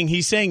everything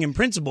he's saying in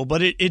principle,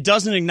 but it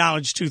doesn't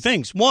acknowledge two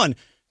things. One,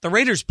 the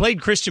Raiders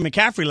played Christian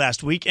McCaffrey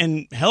last week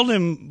and held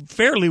him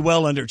fairly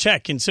well under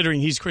check, considering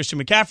he's Christian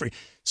McCaffrey.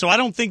 So I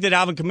don't think that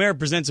Alvin Kamara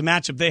presents a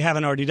matchup they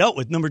haven't already dealt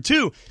with. Number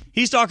two,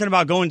 he's talking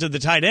about going to the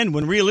tight end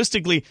when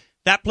realistically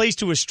that plays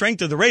to a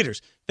strength of the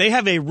Raiders. They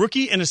have a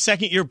rookie and a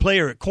second-year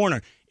player at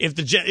corner. If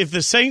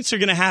the Saints are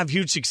going to have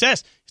huge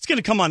success, it's going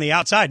to come on the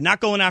outside, not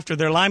going after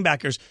their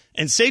linebackers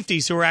and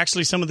safeties who are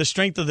actually some of the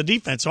strength of the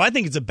defense. So I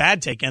think it's a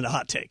bad take and a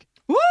hot take.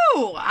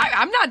 Woo!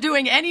 I'm not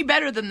doing any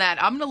better than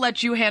that. I'm going to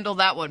let you handle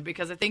that one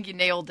because I think you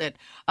nailed it.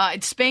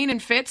 It's Spain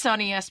and Fitz on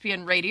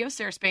ESPN Radio.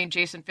 Sarah Spain,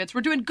 Jason Fitz.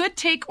 We're doing good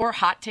take or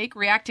hot take,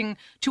 reacting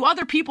to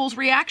other people's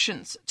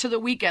reactions to the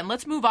weekend.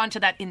 Let's move on to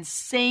that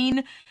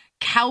insane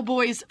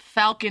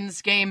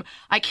Cowboys-Falcons game.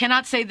 I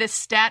cannot say this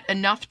stat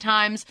enough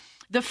times.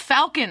 The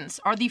Falcons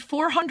are the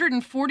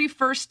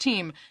 441st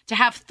team to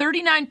have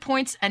 39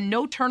 points and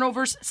no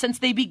turnovers since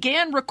they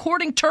began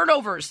recording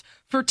turnovers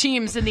for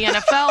teams in the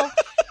NFL.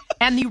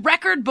 And the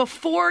record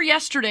before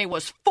yesterday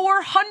was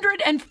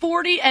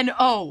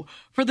 440-0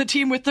 for the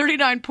team with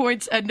 39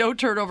 points and no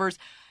turnovers.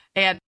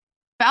 And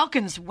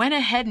Falcons went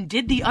ahead and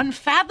did the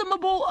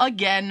unfathomable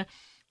again,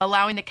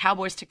 allowing the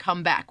Cowboys to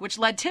come back, which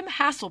led Tim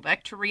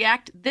Hasselbeck to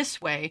react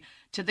this way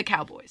to the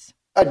Cowboys.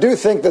 I do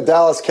think the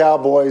Dallas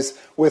Cowboys,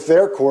 with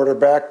their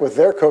quarterback, with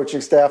their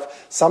coaching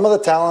staff, some of the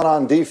talent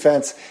on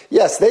defense,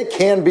 yes, they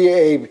can be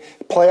a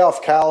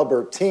playoff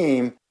caliber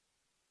team.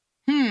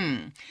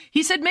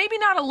 He said maybe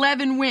not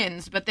 11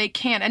 wins, but they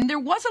can. And there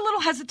was a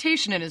little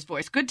hesitation in his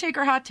voice. Good take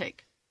or hot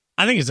take?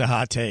 I think it's a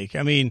hot take.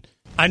 I mean,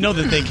 I know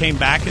that they came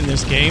back in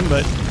this game,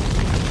 but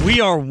we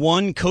are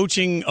one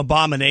coaching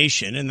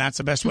abomination, and that's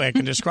the best way I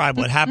can describe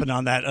what happened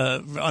on that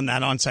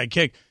onside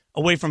kick,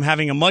 away from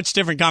having a much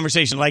different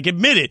conversation. Like,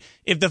 admit it,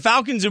 if the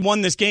Falcons had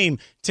won this game,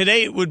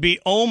 today it would be,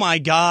 oh my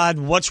God,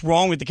 what's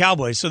wrong with the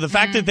Cowboys? So the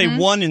fact that they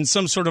won in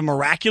some sort of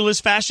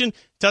miraculous fashion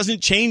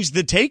doesn't change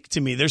the take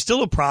to me. There's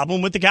still a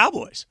problem with the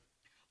Cowboys.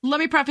 Let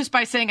me preface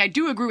by saying I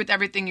do agree with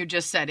everything you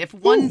just said. If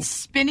one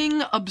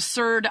spinning,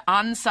 absurd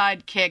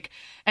onside kick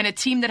and a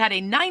team that had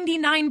a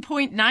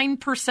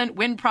 99.9%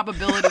 win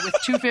probability with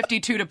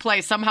 2:52 to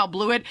play somehow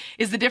blew it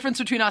is the difference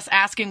between us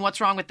asking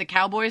what's wrong with the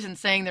Cowboys and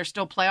saying they're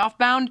still playoff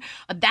bound.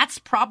 That's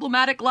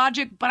problematic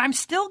logic, but I'm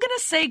still going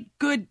to say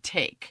good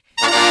take.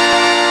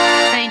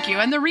 Thank you.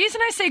 And the reason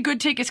I say good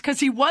take is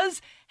because he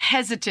was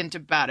hesitant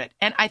about it.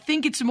 And I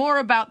think it's more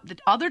about the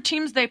other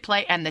teams they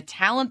play and the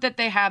talent that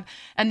they have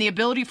and the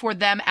ability for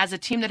them as a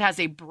team that has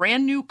a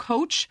brand new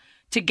coach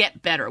to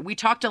get better. We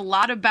talked a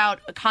lot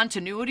about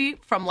continuity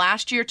from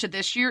last year to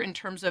this year in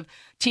terms of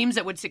teams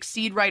that would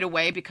succeed right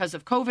away because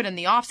of COVID and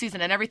the offseason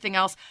and everything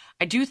else.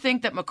 I do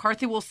think that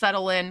McCarthy will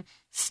settle in,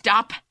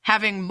 stop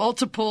having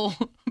multiple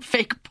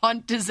fake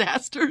punt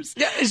disasters.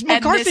 Yeah, is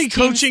McCarthy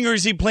coaching or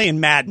is he playing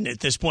Madden at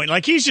this point?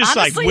 Like, he's just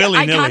honestly, like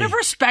willy-nilly. I kind of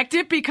respect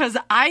it because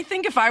I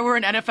think if I were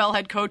an NFL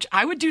head coach,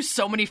 I would do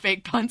so many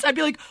fake punts. I'd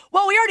be like,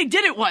 well, we already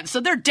did it once, so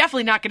they're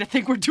definitely not going to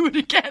think we're doing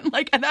it again.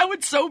 Like, and that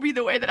would so be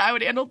the way that I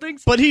would handle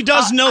things. But he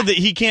does know that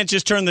he can't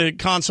just turn the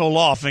console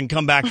off and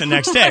come back the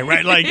next day,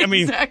 right? Like, I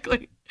mean,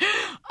 exactly.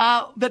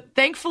 But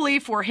thankfully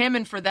for him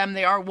and for them,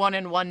 they are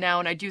 1-1 now,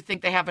 and I do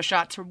think they have a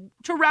shot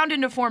to round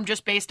into form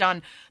just based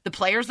on the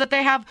players that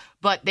they have,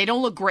 but they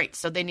don't look great,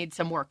 so they need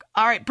some work.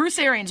 All right, Bruce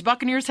Arians,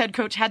 Buccaneers head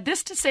coach, had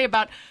this to say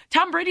about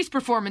Tom Brady's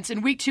performance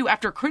in Week 2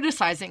 after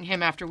criticizing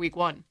him after Week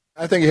 1.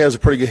 I think he has a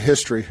pretty good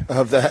history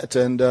of that,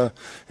 and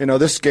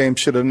this game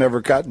should have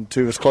never gotten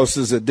to as close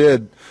as it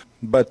did,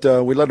 but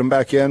we let him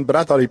back in. But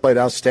I thought he played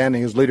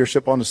outstanding. His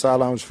leadership on the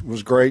sideline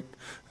was great,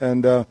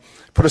 and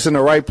put us in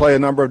the right play, a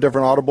number of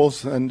different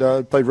audibles,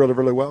 and played really,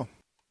 really well.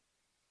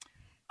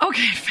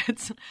 Okay,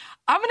 Fitz,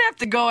 I'm going to have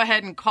to go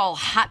ahead and call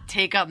hot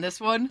take on this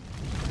one.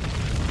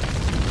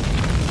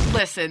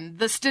 Listen,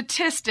 the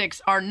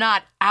statistics are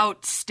not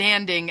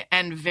outstanding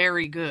and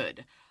very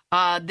good.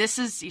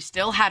 He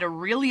still had a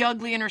really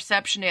ugly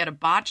interception. He had a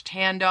botched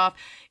handoff.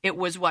 It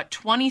was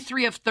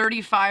 23 of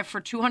 35 for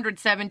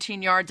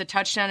 217 yards, a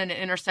touchdown and an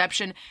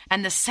interception.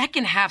 And the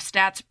second half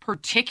stats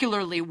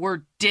particularly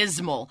were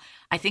dismal.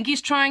 I think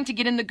he's trying to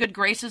get in the good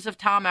graces of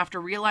Tom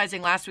after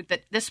realizing last week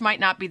that this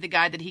might not be the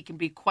guy that he can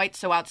be quite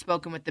so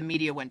outspoken with the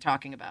media when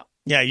talking about.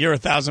 Yeah, you're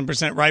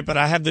 1,000% right. But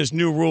I have this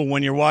new rule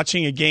when you're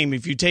watching a game.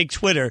 If you take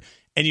Twitter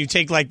and you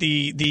take like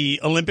the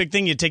Olympic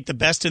thing, you take the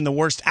best and the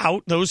worst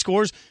out, those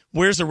scores,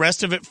 where's the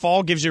rest of it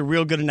fall, gives you a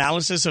real good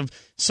analysis of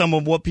some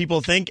of what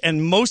people think.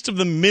 And most of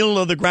the middle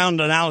of the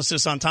ground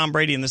analysis on Tom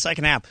Brady in the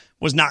second half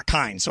was not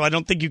kind. So I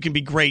don't think you can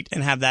be great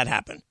and have that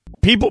happen.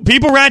 People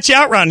rat you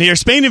out around here.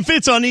 Spain and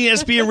Fitz on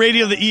ESPN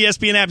Radio, the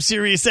ESPN app,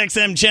 Sirius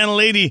XM, Channel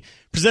 80,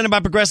 presented by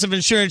Progressive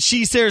Insurance.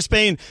 She's Sarah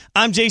Spain.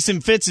 I'm Jason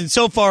Fitz, and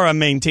so far I'm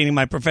maintaining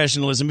my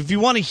professionalism. If you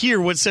want to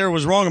hear what Sarah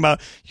was wrong about,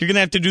 you're going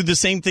to have to do the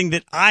same thing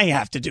that I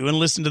have to do and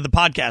listen to the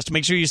podcast.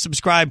 Make sure you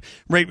subscribe,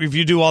 rate,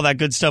 review, do all that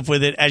good stuff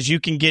with it, as you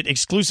can get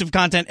exclusive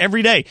content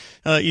every day,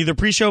 either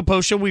pre-show,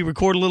 post-show. We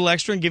record a little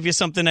extra and give you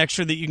something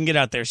extra that you can get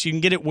out there. So you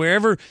can get it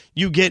wherever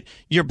you get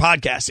your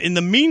podcast. In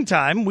the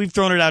meantime, we've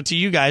thrown it out to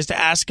you guys to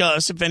ask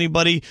us if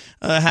anybody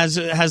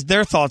has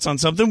their thoughts on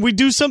something. We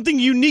do something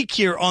unique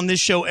here on this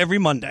show every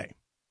Monday.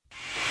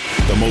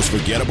 The most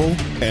forgettable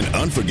and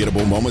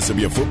unforgettable moments of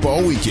your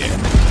football weekend.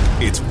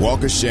 It's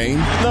Walk of Shame.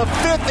 The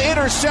 5th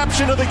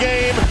interception of the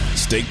game.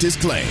 Staked his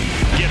claim.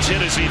 Gets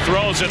hit as he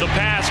throws in the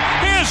pass.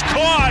 Is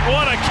caught.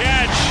 What a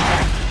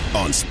catch.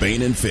 On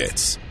Spain and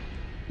Fitz.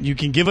 You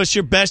can give us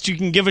your best. You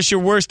can give us your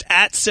worst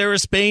at Sarah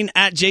Spain,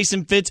 at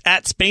Jason Fitz,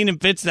 at Spain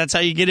and Fitz. That's how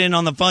you get in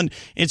on the fun.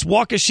 It's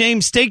Walk of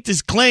Shame, Staked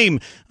his claim.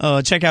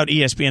 Check out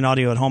ESPN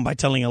Audio at Home by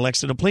telling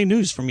Alexa to play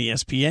news from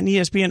ESPN.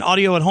 ESPN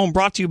Audio at Home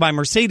brought to you by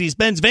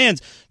Mercedes-Benz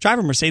Vans. Drive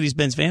a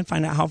Mercedes-Benz van.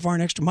 Find out how far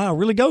an extra mile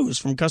really goes.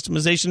 From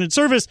customization and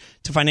service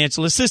to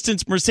financial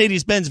assistance,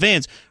 Mercedes-Benz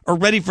Vans are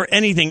ready for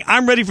anything.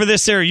 I'm ready for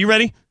this, Sarah. You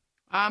ready?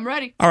 I'm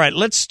ready. All right,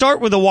 let's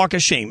start with a Walk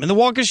of Shame. And the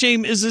Walk of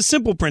Shame is a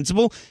simple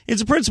principle.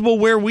 It's a principle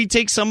where we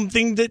take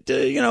something that,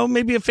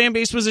 maybe a fan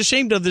base was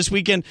ashamed of this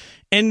weekend,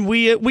 and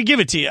we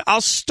give it to you.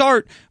 I'll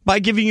start by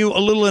giving you a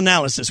little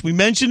analysis. We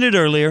mentioned it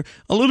earlier,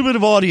 a little bit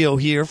of audio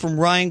here from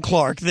Ryan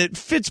Clark that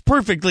fits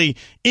perfectly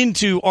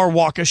into our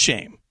Walk of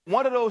Shame.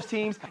 One of those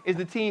teams is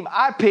the team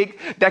I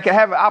picked that can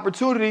have an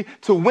opportunity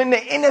to win the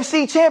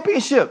NFC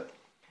Championship.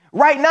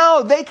 Right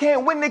now, they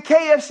can't win the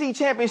KFC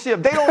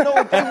Championship. They don't know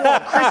if they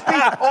want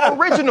crispy or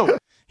original.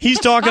 He's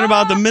talking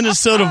about the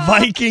Minnesota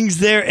Vikings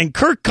there, and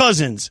Kirk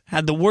Cousins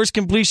had the worst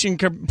completion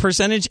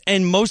percentage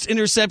and most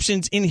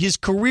interceptions in his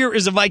career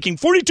as a Viking.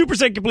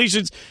 42%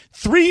 completions,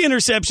 3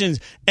 interceptions,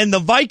 and the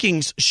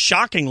Vikings,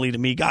 shockingly to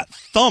me, got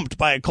thumped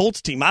by a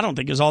Colts team. I don't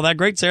think it was all that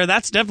great, Sarah.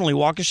 That's definitely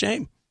Walk of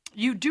Shame.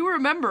 You do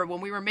remember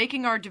when we were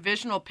making our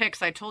divisional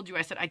picks, I told you,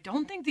 I said, I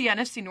don't think the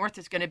NFC North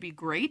is going to be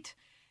great.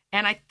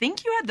 And I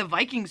think you had the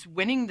Vikings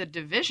winning the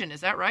division.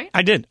 Is that right?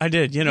 I did.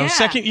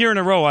 Second year in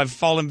a row, I've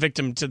fallen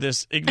victim to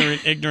this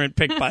ignorant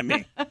pick by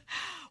me.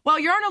 Well,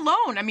 you're not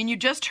alone. I mean, you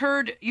just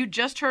heard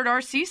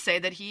RC say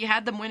that he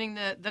had them winning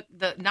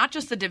the not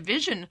just the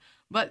division,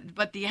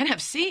 but the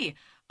NFC.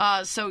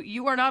 So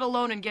you are not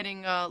alone in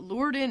getting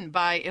lured in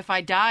by "If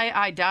I Die,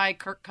 I Die"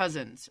 Kirk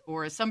Cousins,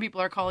 or as some people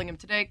are calling him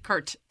today,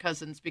 Kurt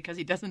Cousins, because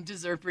he doesn't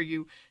deserve for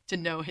you to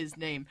know his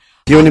name.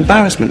 You're an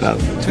embarrassment, love,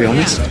 to be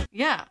honest.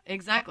 Yeah,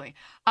 exactly.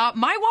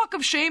 My Walk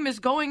of Shame is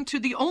going to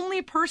the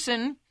only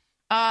person.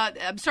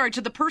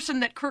 To the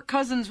person that Kirk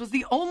Cousins was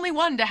the only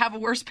one to have a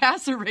worse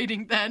passer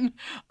rating than.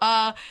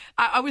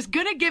 I was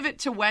going to give it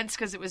to Wentz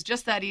because it was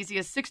just that easy.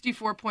 A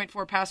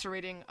 64.4 passer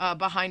rating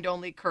behind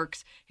only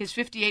Kirk's. His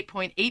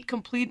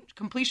 58.8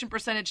 completion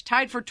percentage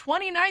tied for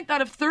 29th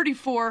out of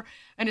 34,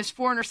 and his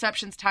 4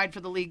 interceptions tied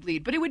for the league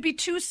lead. But it would be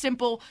too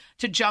simple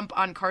to jump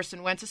on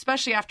Carson Wentz,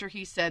 especially after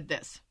he said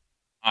this.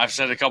 I've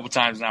said it a couple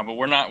times now, but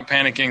we're not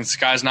panicking. The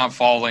sky's not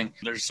falling.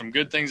 There's some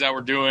good things that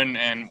we're doing,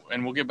 and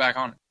we'll get back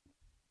on it.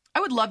 I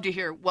would love to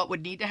hear what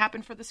would need to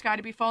happen for the sky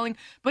to be falling.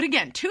 But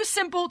again, too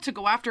simple to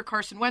go after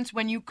Carson Wentz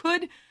when you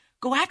could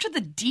go after the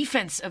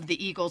defense of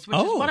the Eagles, which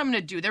is what I'm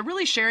going to do. They're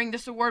really sharing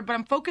this award, but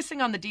I'm focusing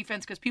on the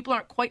defense because people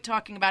aren't quite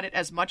talking about it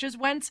as much as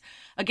Wentz.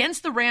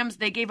 Against the Rams,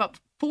 they gave up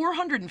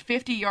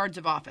 450 yards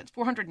of offense,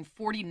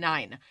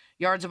 449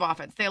 yards of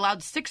offense. They allowed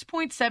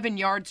 6.7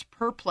 yards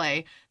per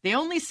play. They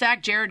only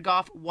sacked Jared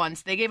Goff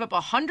once. They gave up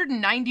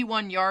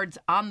 191 yards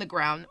on the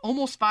ground,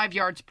 almost 5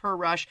 yards per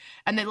rush,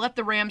 and they let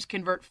the Rams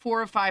convert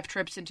 4 of 5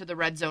 trips into the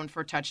red zone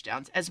for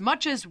touchdowns. As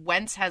much as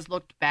Wentz has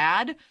looked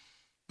bad,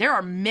 there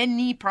are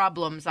many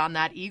problems on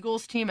that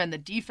Eagles team, and the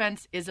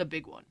defense is a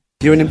big one.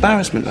 You're an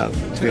embarrassment, though,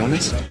 to be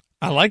honest.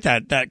 I like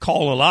that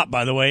call a lot,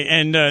 by the way.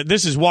 And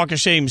this is Walk of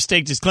Shame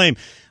staked his claim.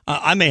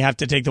 I may have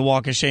to take the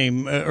walk of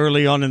shame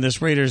early on in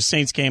this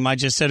Raiders-Saints game. I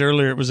just said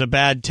earlier it was a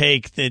bad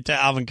take that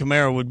Alvin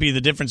Kamara would be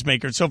the difference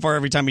maker. So far,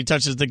 every time he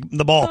touches the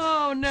ball,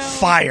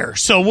 fire.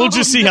 So we'll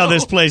just see how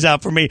this plays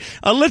out for me.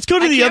 Let's go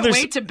to the other. I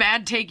can't wait to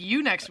bad take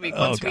you next week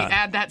once we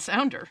add that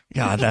sounder.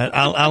 God,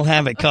 I'll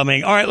have it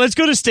coming. All right, let's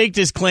go to Stake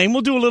This Claim.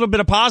 We'll do a little bit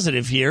of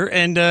positive here.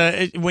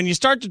 And when you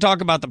start to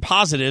talk about the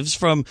positives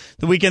from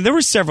the weekend, there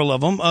were several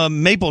of them.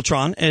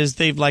 Mapletron, as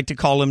they've liked to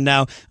call him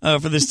now for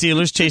the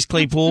Steelers. Chase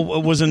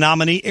Claypool was a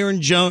nominee.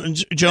 Aaron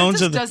Jones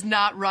does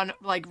not run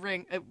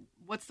ring.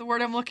 What's the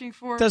word I'm looking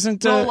for?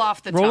 Doesn't roll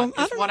off the tongue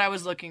is what I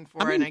was looking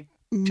for, and it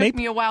took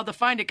me a while to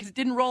find it because it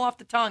didn't roll off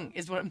the tongue.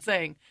 Is what I'm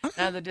saying.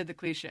 Now they did the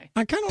cliche.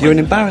 You're an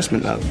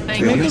embarrassment, though.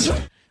 Thank you.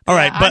 All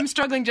right, but I'm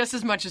struggling just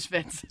as much as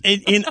Fitz.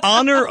 In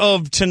honor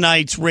of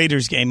tonight's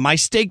Raiders game, my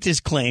Stake This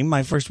Claim,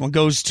 my first one,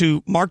 goes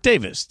to Mark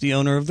Davis, the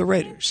owner of the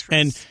Raiders.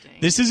 And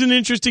this is an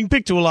interesting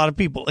pick to a lot of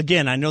people.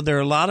 Again, I know there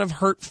are a lot of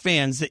hurt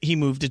fans that he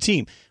moved a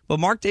team. But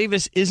Mark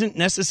Davis isn't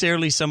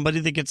necessarily somebody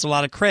that gets a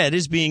lot of cred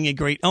as being a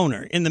great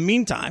owner. In the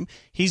meantime,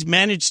 he's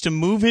managed to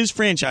move his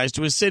franchise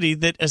to a city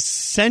that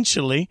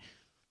essentially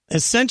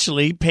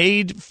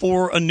paid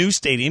for a new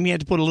stadium. He had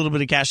to put a little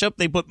bit of cash up.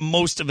 They put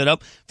most of it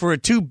up for a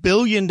 $2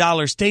 billion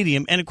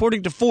stadium. And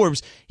according to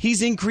Forbes,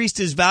 he's increased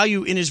his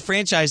value in his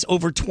franchise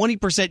over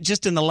 20%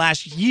 just in the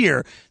last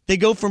year. They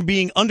go from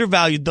being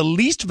undervalued, the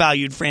least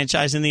valued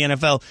franchise in the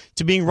NFL,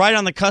 to being right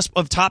on the cusp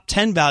of top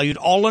 10 valued,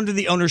 all under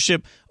the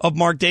ownership of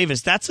Mark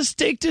Davis. That's a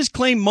Stake This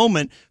Claim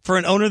moment for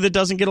an owner that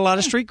doesn't get a lot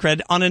of street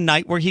cred on a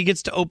night where he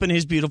gets to open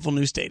his beautiful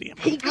new stadium.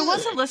 I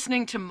wasn't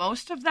listening to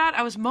most of that.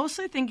 I was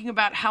mostly thinking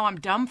about how I'm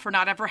dumb for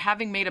not ever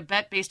having made a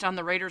bet based on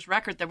the Raiders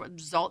record that would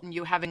result in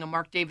you having a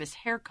Mark Davis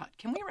haircut.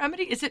 Can we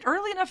remedy? Is it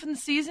early enough in the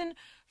season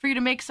for you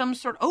to make some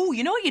sort of... Oh,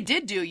 you know what you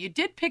did do? You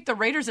did pick the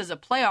Raiders as a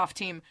playoff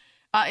team.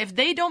 If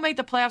they don't make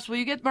the playoffs, will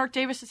you get Mark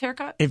Davis's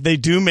haircut? If they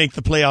do make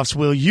the playoffs,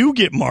 will you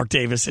get Mark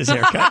Davis's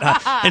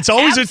haircut? It's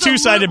always a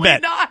two-sided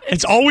bet. Not.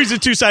 It's always a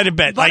two-sided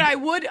bet. But I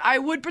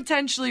would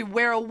potentially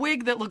wear a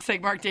wig that looks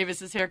like Mark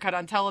Davis's haircut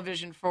on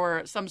television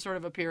for some sort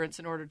of appearance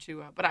in order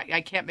to. But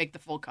I can't make the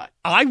full cut.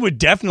 I would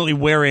definitely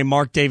wear a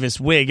Mark Davis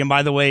wig. And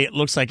by the way, it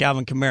looks like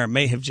Alvin Kamara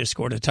may have just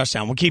scored a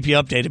touchdown. We'll keep you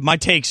updated. My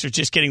takes are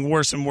just getting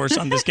worse and worse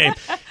on this game.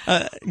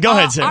 Go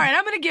ahead, Sam. All right,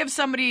 I'm going to give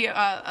somebody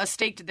a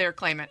stake to their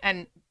claimant,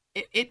 and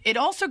it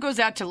also goes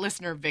out to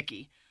listener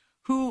Vicky,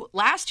 who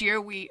last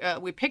year we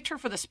picked her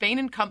for the Spain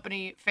and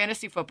Company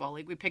Fantasy Football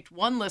League. We picked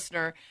one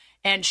listener,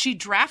 and she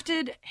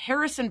drafted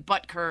Harrison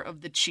Butker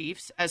of the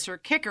Chiefs as her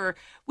kicker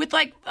with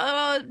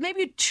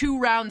maybe 2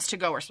 rounds to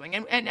go or something.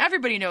 And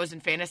everybody knows in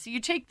fantasy, you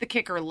take the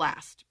kicker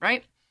last,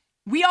 right?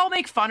 We all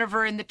make fun of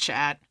her in the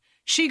chat.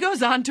 She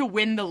goes on to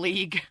win the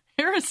league.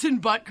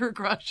 Harrison Butker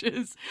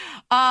crushes.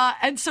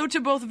 And so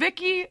to both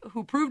Vicky,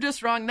 who proved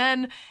us wrong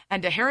then,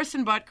 and to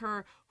Harrison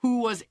Butker,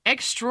 who was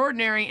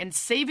extraordinary in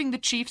saving the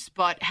Chiefs'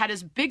 butt, had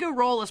as big a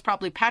role as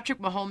probably Patrick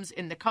Mahomes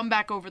in the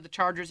comeback over the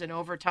Chargers in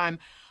overtime.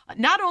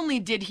 Not only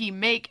did he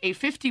make a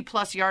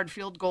 50-plus yard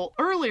field goal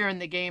earlier in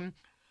the game,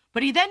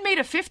 but he then made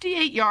a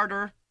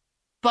 58-yarder,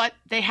 but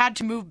they had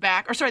to move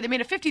back. They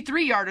made a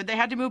 53-yarder. They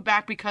had to move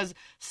back because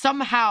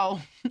somehow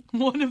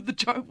one of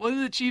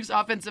the Chiefs'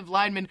 offensive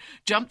linemen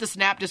jumped the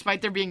snap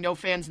despite there being no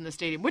fans in the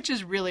stadium, which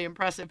is really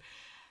impressive.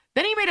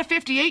 Then he made a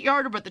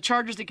 58-yarder, but the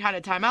Chargers had kind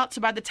of timeout. So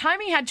by the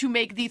time he had to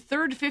make the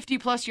third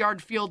 50-plus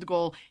yard field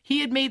goal, he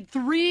had made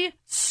 3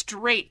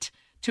 straight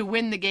to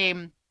win the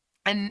game.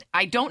 And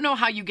I don't know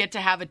how you get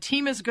to have a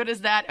team as good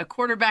as that, a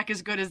quarterback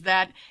as good as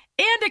that,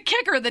 and a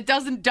kicker that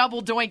doesn't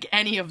double doink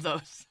any of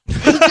those.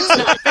 It's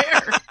not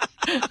fair.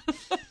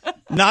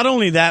 Not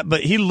only that,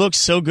 but he looks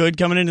so good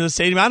coming into the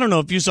stadium. I don't know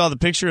if you saw the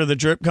picture of the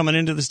drip coming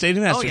into the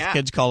stadium. That's what the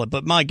kids call it.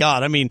 But my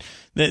God, I mean,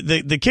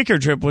 the kicker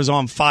drip was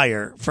on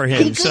fire for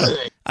him. So,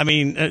 I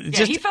mean,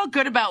 he felt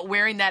good about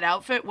wearing that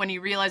outfit when he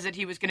realized that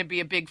he was going to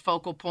be a big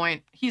focal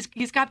point. He's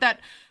got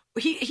that.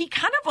 He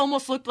kind of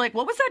almost looked like,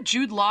 what was that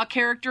Jude Law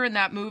character in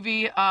that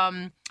movie?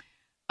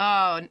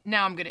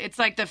 It's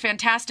like the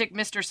Fantastic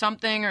Mr.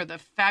 Something or the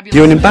Fabulous.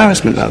 You're an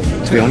embarrassment, though,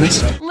 to be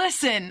honest.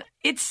 Listen,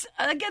 there's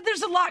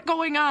a lot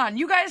going on.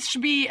 You guys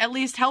should be at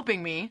least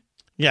helping me.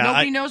 Yeah,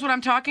 Nobody knows what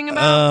I'm talking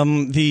about?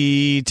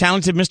 The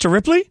talented Mr.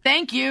 Ripley?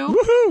 Thank you.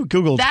 Woohoo,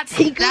 Googled. That's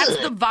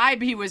the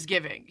vibe he was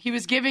giving. He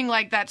was giving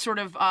like that sort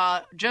of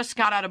just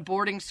got out of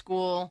boarding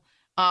school,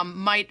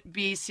 might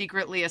be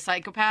secretly a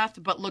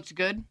psychopath, but looked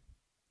good.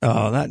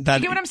 Oh, that you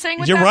get what I'm saying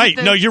with you're that? right.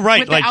 No, you're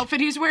right. With the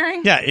outfit he's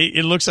wearing? Yeah,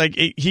 it looks like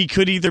he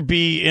could either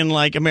be in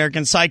like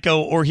American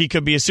Psycho or he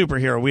could be a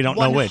superhero. We don't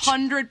know which.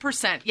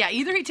 100%. Yeah,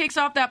 either he takes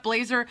off that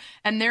blazer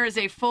and there is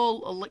a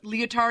full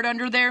leotard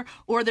under there,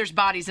 or there's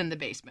bodies in the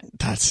basement.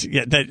 That's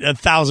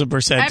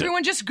 1,000%.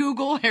 Everyone just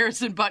Google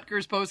Harrison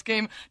Butker's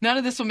postgame. None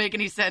of this will make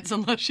any sense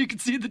unless you can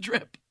see the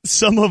drip.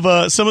 Some of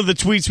the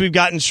tweets we've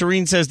gotten.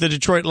 Shireen says the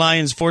Detroit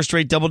Lions 4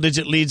 straight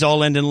double-digit leads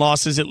all end in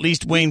losses. At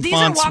least Wayne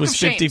Fonts was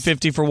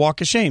 50-50 for Walk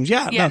of Shame.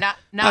 Yeah,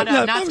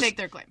 not stake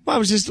their claim. I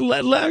was just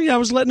I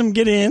was letting them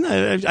get in.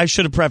 I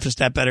should have prefaced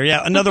that better.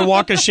 Yeah, another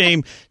Walk of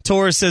Shame.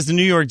 Torres says the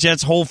New York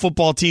Jets whole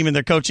football team and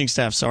their coaching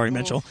staff. Sorry,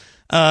 Mitchell.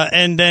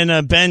 And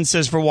then Ben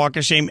says for Walk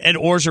of Shame, Ed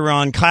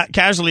Orgeron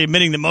casually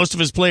admitting that most of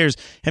his players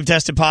have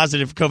tested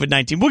positive for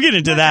COVID-19. We'll get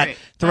into that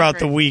throughout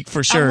the week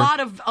for sure.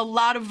 A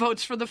lot of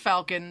votes for the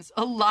Falcons,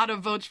 a lot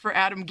of votes for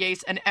Adam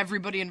Gase and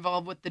everybody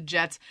involved with the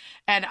Jets.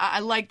 And I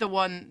like the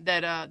one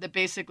that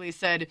basically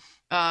said,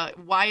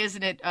 why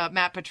isn't it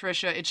Matt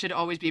Patricia? It should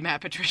always be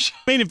Matt Patricia.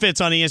 Spain and Fitz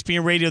on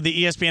ESPN Radio,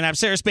 the ESPN app.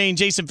 Sarah Spain,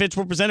 Jason Fitz,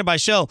 we're presented by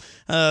Shell.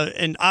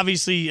 And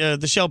obviously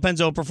the Shell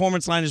Pennzoil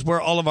Performance Line is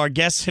where all of our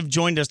guests have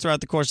joined us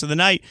throughout the course of the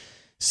night.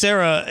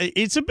 Sarah,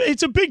 it's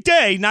a big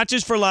day, not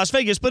just for Las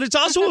Vegas, but it's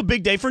also a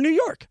big day for New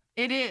York.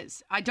 It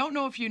is. I don't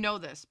know if you know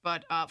this,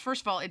 but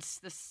first of all, it's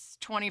the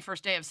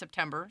 21st day of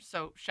September,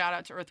 so shout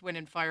out to Earth, Wind,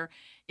 and Fire.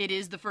 It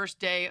is the first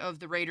day of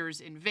the Raiders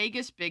in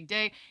Vegas, big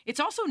day. It's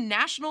also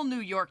National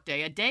New York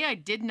Day, a day I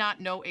did not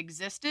know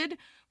existed,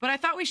 but I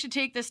thought we should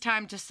take this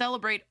time to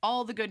celebrate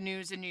all the good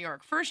news in New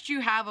York. First,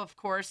 you have, of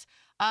course,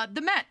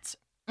 the Mets.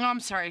 Oh, I'm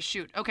sorry,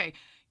 shoot. Okay.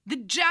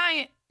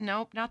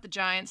 Nope, not the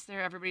Giants.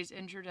 Everybody's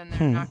injured and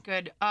they're not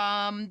good.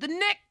 The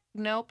Knicks.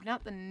 Nope,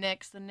 not the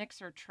Knicks. The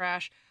Knicks are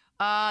trash.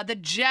 The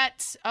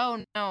Jets.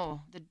 Oh,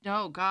 no.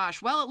 Oh,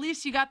 gosh. Well, at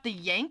least you got the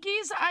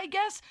Yankees, I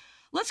guess.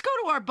 Let's go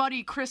to our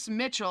buddy Chris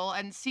Mitchell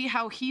and see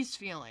how he's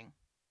feeling.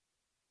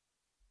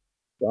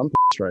 I'm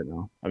pissed right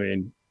now. I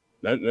mean,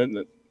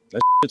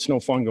 it's no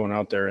fun going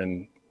out there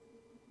and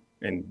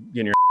getting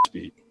your ass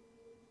beat.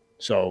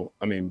 So,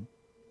 I mean,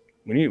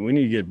 we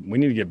need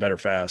to get better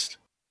fast.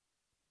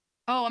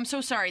 Oh, I'm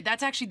so sorry.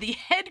 That's actually the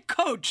head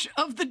coach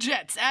of the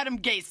Jets, Adam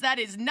Gase. That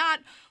is not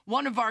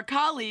one of our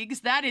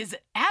colleagues. That is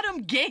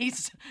Adam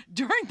Gase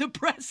during the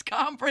press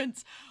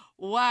conference.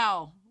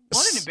 Wow.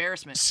 What an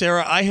embarrassment.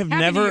 Sarah, I have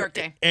Happy never New York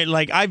Day.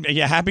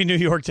 Happy New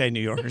York Day, New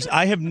Yorkers.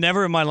 I have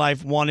never in my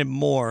life wanted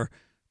more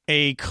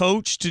a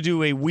coach to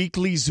do a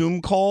weekly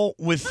Zoom call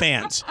with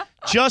fans.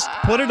 Just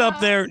put it up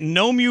there,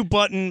 no mute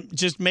button.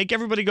 Just make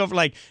everybody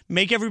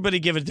make everybody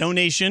give a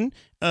donation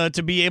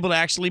to be able to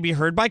actually be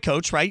heard by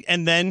Coach, right?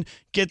 And then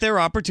get their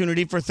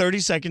opportunity for 30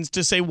 seconds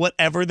to say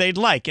whatever they'd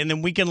like. And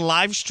then we can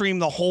live stream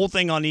the whole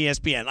thing on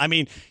ESPN. I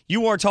mean,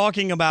 you are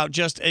talking about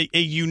just a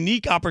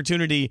unique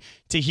opportunity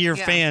to hear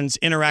fans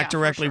interact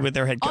directly with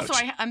their head coach.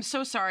 Also, I'm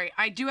so sorry.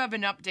 I do have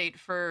an update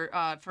for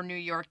New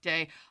York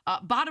Day.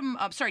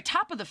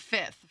 Top of the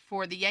fifth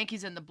for the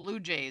Yankees and the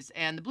Blue Jays.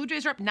 And the Blue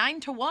Jays are up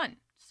 9-1.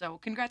 So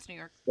congrats, New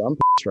York. I'm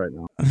pissed right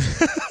now.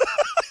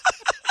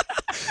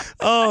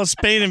 Oh,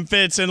 Spain and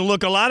Fitz. And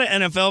look, a lot of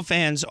NFL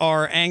fans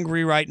are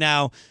angry right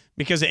now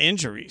because of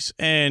injuries.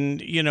 And,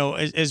 you know,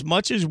 as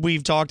much as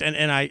we've talked,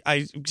 and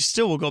I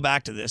still will go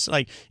back to this,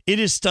 like, it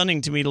is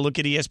stunning to me to look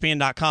at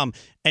ESPN.com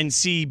and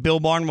see Bill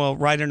Barnwell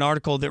write an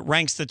article that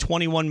ranks the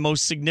 21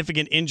 most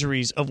significant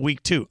injuries of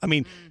week 2. I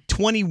mean,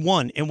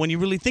 21. And when you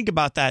really think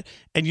about that,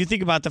 and you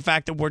think about the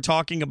fact that we're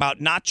talking about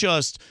not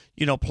just,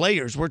 you know,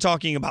 players, we're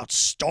talking about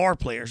star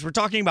players. We're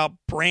talking about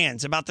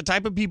brands, about the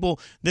type of people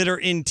that are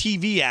in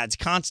TV ads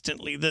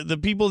constantly, the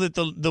people that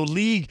the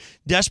league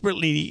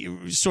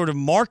desperately sort of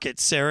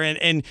markets, Sarah.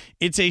 And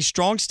it's a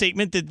strong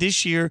statement that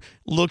this year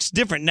looks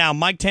different. Now,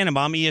 Mike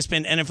Tannenbaum,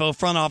 ESPN NFL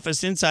front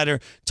office insider,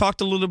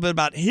 talked a little bit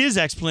about his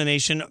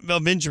explanation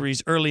of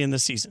injuries early in the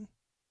season.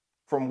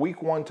 From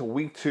week 1 to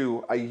week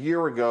 2, a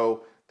year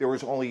ago, there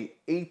was only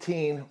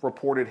 18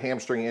 reported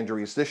hamstring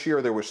injuries. This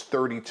year, there was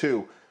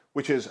 32,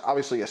 which is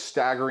obviously a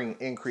staggering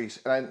increase.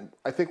 And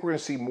I think we're going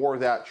to see more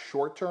of that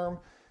short term.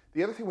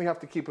 The other thing we have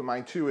to keep in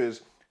mind, too,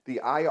 is the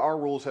IR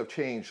rules have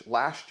changed.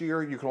 Last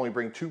year, you could only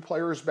bring 2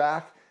 players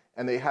back,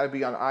 and they had to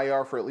be on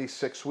IR for at least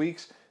 6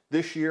 weeks.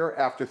 This year,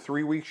 after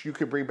 3 weeks, you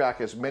could bring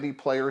back as many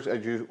players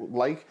as you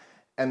like,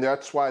 and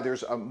that's why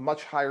there's a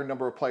much higher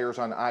number of players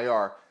on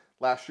IR.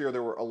 Last year,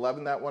 there were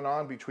 11 that went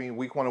on between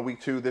week 1 and week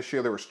 2. This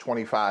year, there was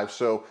 25.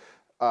 So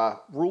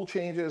rule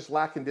changes,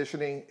 lack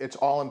conditioning, it's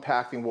all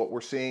impacting what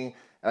we're seeing.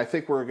 And I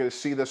think we're going to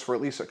see this for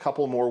at least a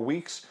couple more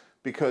weeks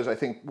because I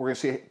think we're going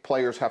to see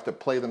players have to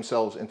play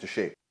themselves into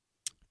shape.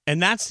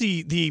 And that's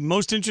the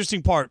most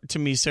interesting part to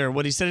me, Sarah,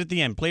 what he said at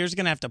the end. Players are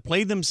going to have to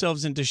play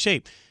themselves into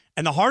shape.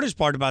 And the hardest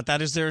part about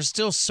that is there are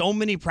still so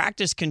many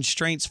practice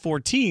constraints for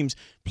teams.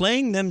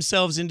 Playing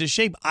themselves into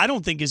shape, I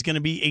don't think is going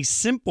to be a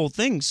simple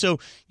thing. So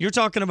you're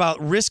talking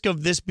about risk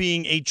of this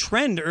being a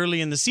trend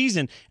early in the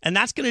season, and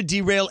that's going to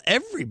derail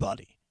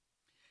everybody.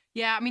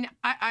 Yeah, I mean,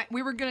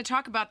 we were going to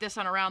talk about this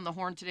on Around the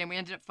Horn today, and we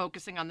ended up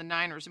focusing on the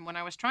Niners. And when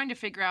I was trying to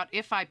figure out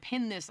if I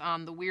pin this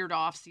on the weird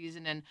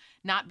offseason and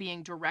not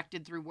being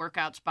directed through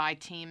workouts by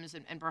teams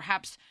and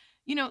perhaps,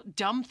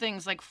 dumb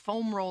things like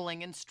foam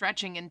rolling and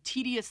stretching and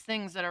tedious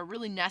things that are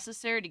really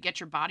necessary to get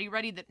your body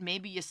ready that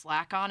maybe you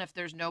slack on if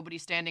there's nobody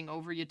standing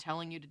over you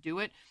telling you to do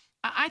it.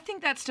 I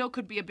think that still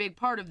could be a big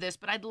part of this,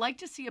 but I'd like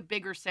to see a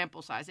bigger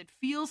sample size. It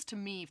feels to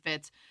me,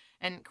 Fitz,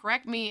 and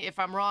correct me if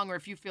I'm wrong or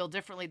if you feel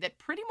differently, that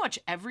pretty much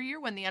every year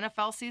when the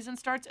NFL season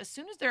starts, as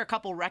soon as there are a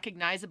couple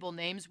recognizable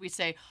names, we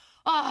say,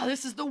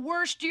 this is the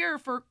worst year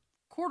for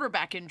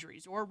quarterback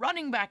injuries or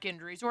running back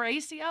injuries or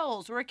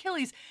ACLs or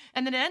Achilles.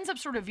 And then it ends up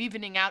sort of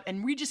evening out,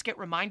 and we just get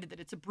reminded that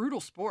it's a brutal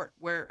sport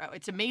where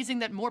it's amazing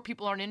that more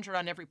people aren't injured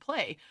on every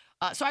play.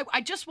 So I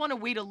just want to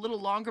wait a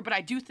little longer, but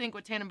I do think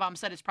what Tannenbaum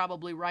said is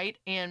probably right.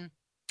 And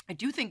I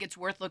do think it's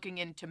worth looking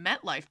into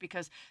MetLife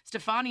because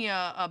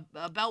Stefania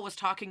Bell was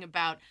talking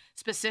about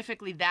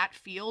specifically that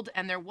field.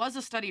 And there was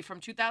a study from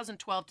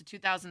 2012 to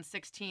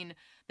 2016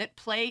 that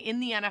play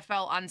in the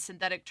NFL on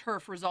synthetic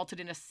turf resulted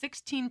in a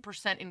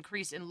 16%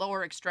 increase in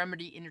lower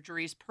extremity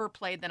injuries per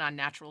play than on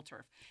natural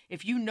turf.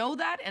 If you know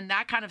that and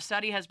that kind of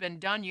study has been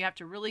done, you have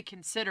to really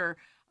consider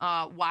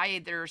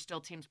why there are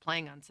still teams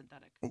playing on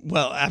synthetic.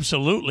 Well,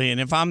 absolutely. And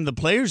if I'm the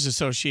Players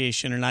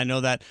Association and I know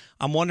that,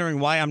 I'm wondering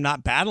why I'm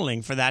not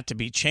battling for that to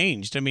be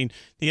changed. I mean,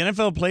 the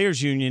NFL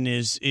Players Union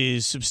is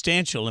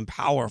substantial and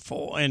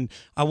powerful, and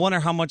I wonder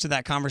how much of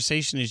that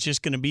conversation is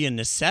just going to be a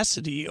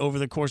necessity over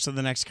the course of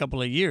the next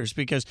couple of years,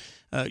 because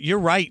you're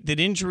right that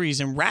injuries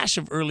and rash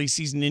of early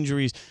season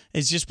injuries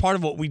is just part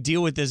of what we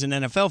deal with as an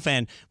NFL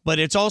fan. But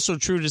it's also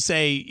true to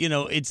say,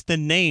 it's the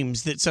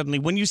names that suddenly,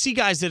 when you see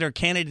guys that are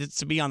candidates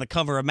to be on the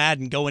cover of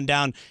Madden going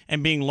down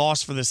and being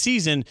lost for the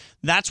season,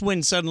 that's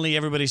when suddenly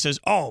everybody says,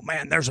 oh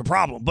man, there's a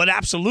problem. But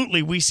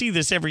absolutely, we see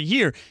this every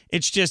year.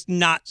 It's just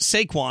not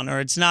Saquon or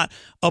it's not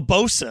a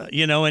Bosa,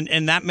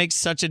 and that makes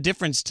such a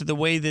difference to the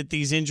way that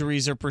these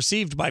injuries are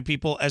perceived by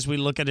people as we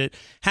look at it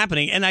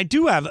happening. And I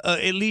do have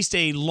at least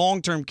a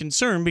long-term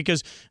concern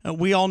because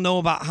we all know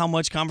about how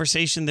much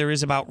conversation there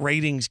is about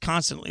ratings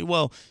constantly.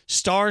 Well,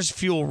 stars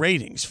fuel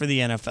ratings for the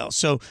NFL.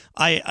 So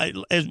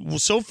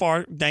so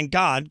far, thank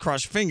God,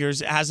 cross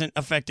fingers, it hasn't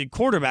affected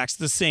quarterbacks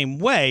the same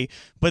way,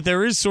 but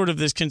there is sort of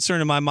this concern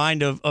in my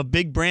mind of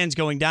big brands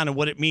going down and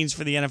what it means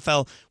for the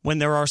NFL when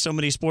there are so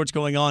many sports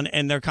going on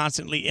and they're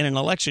constantly in an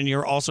election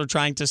year also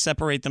trying to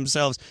separate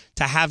themselves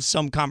to have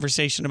some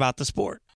conversation about the sport.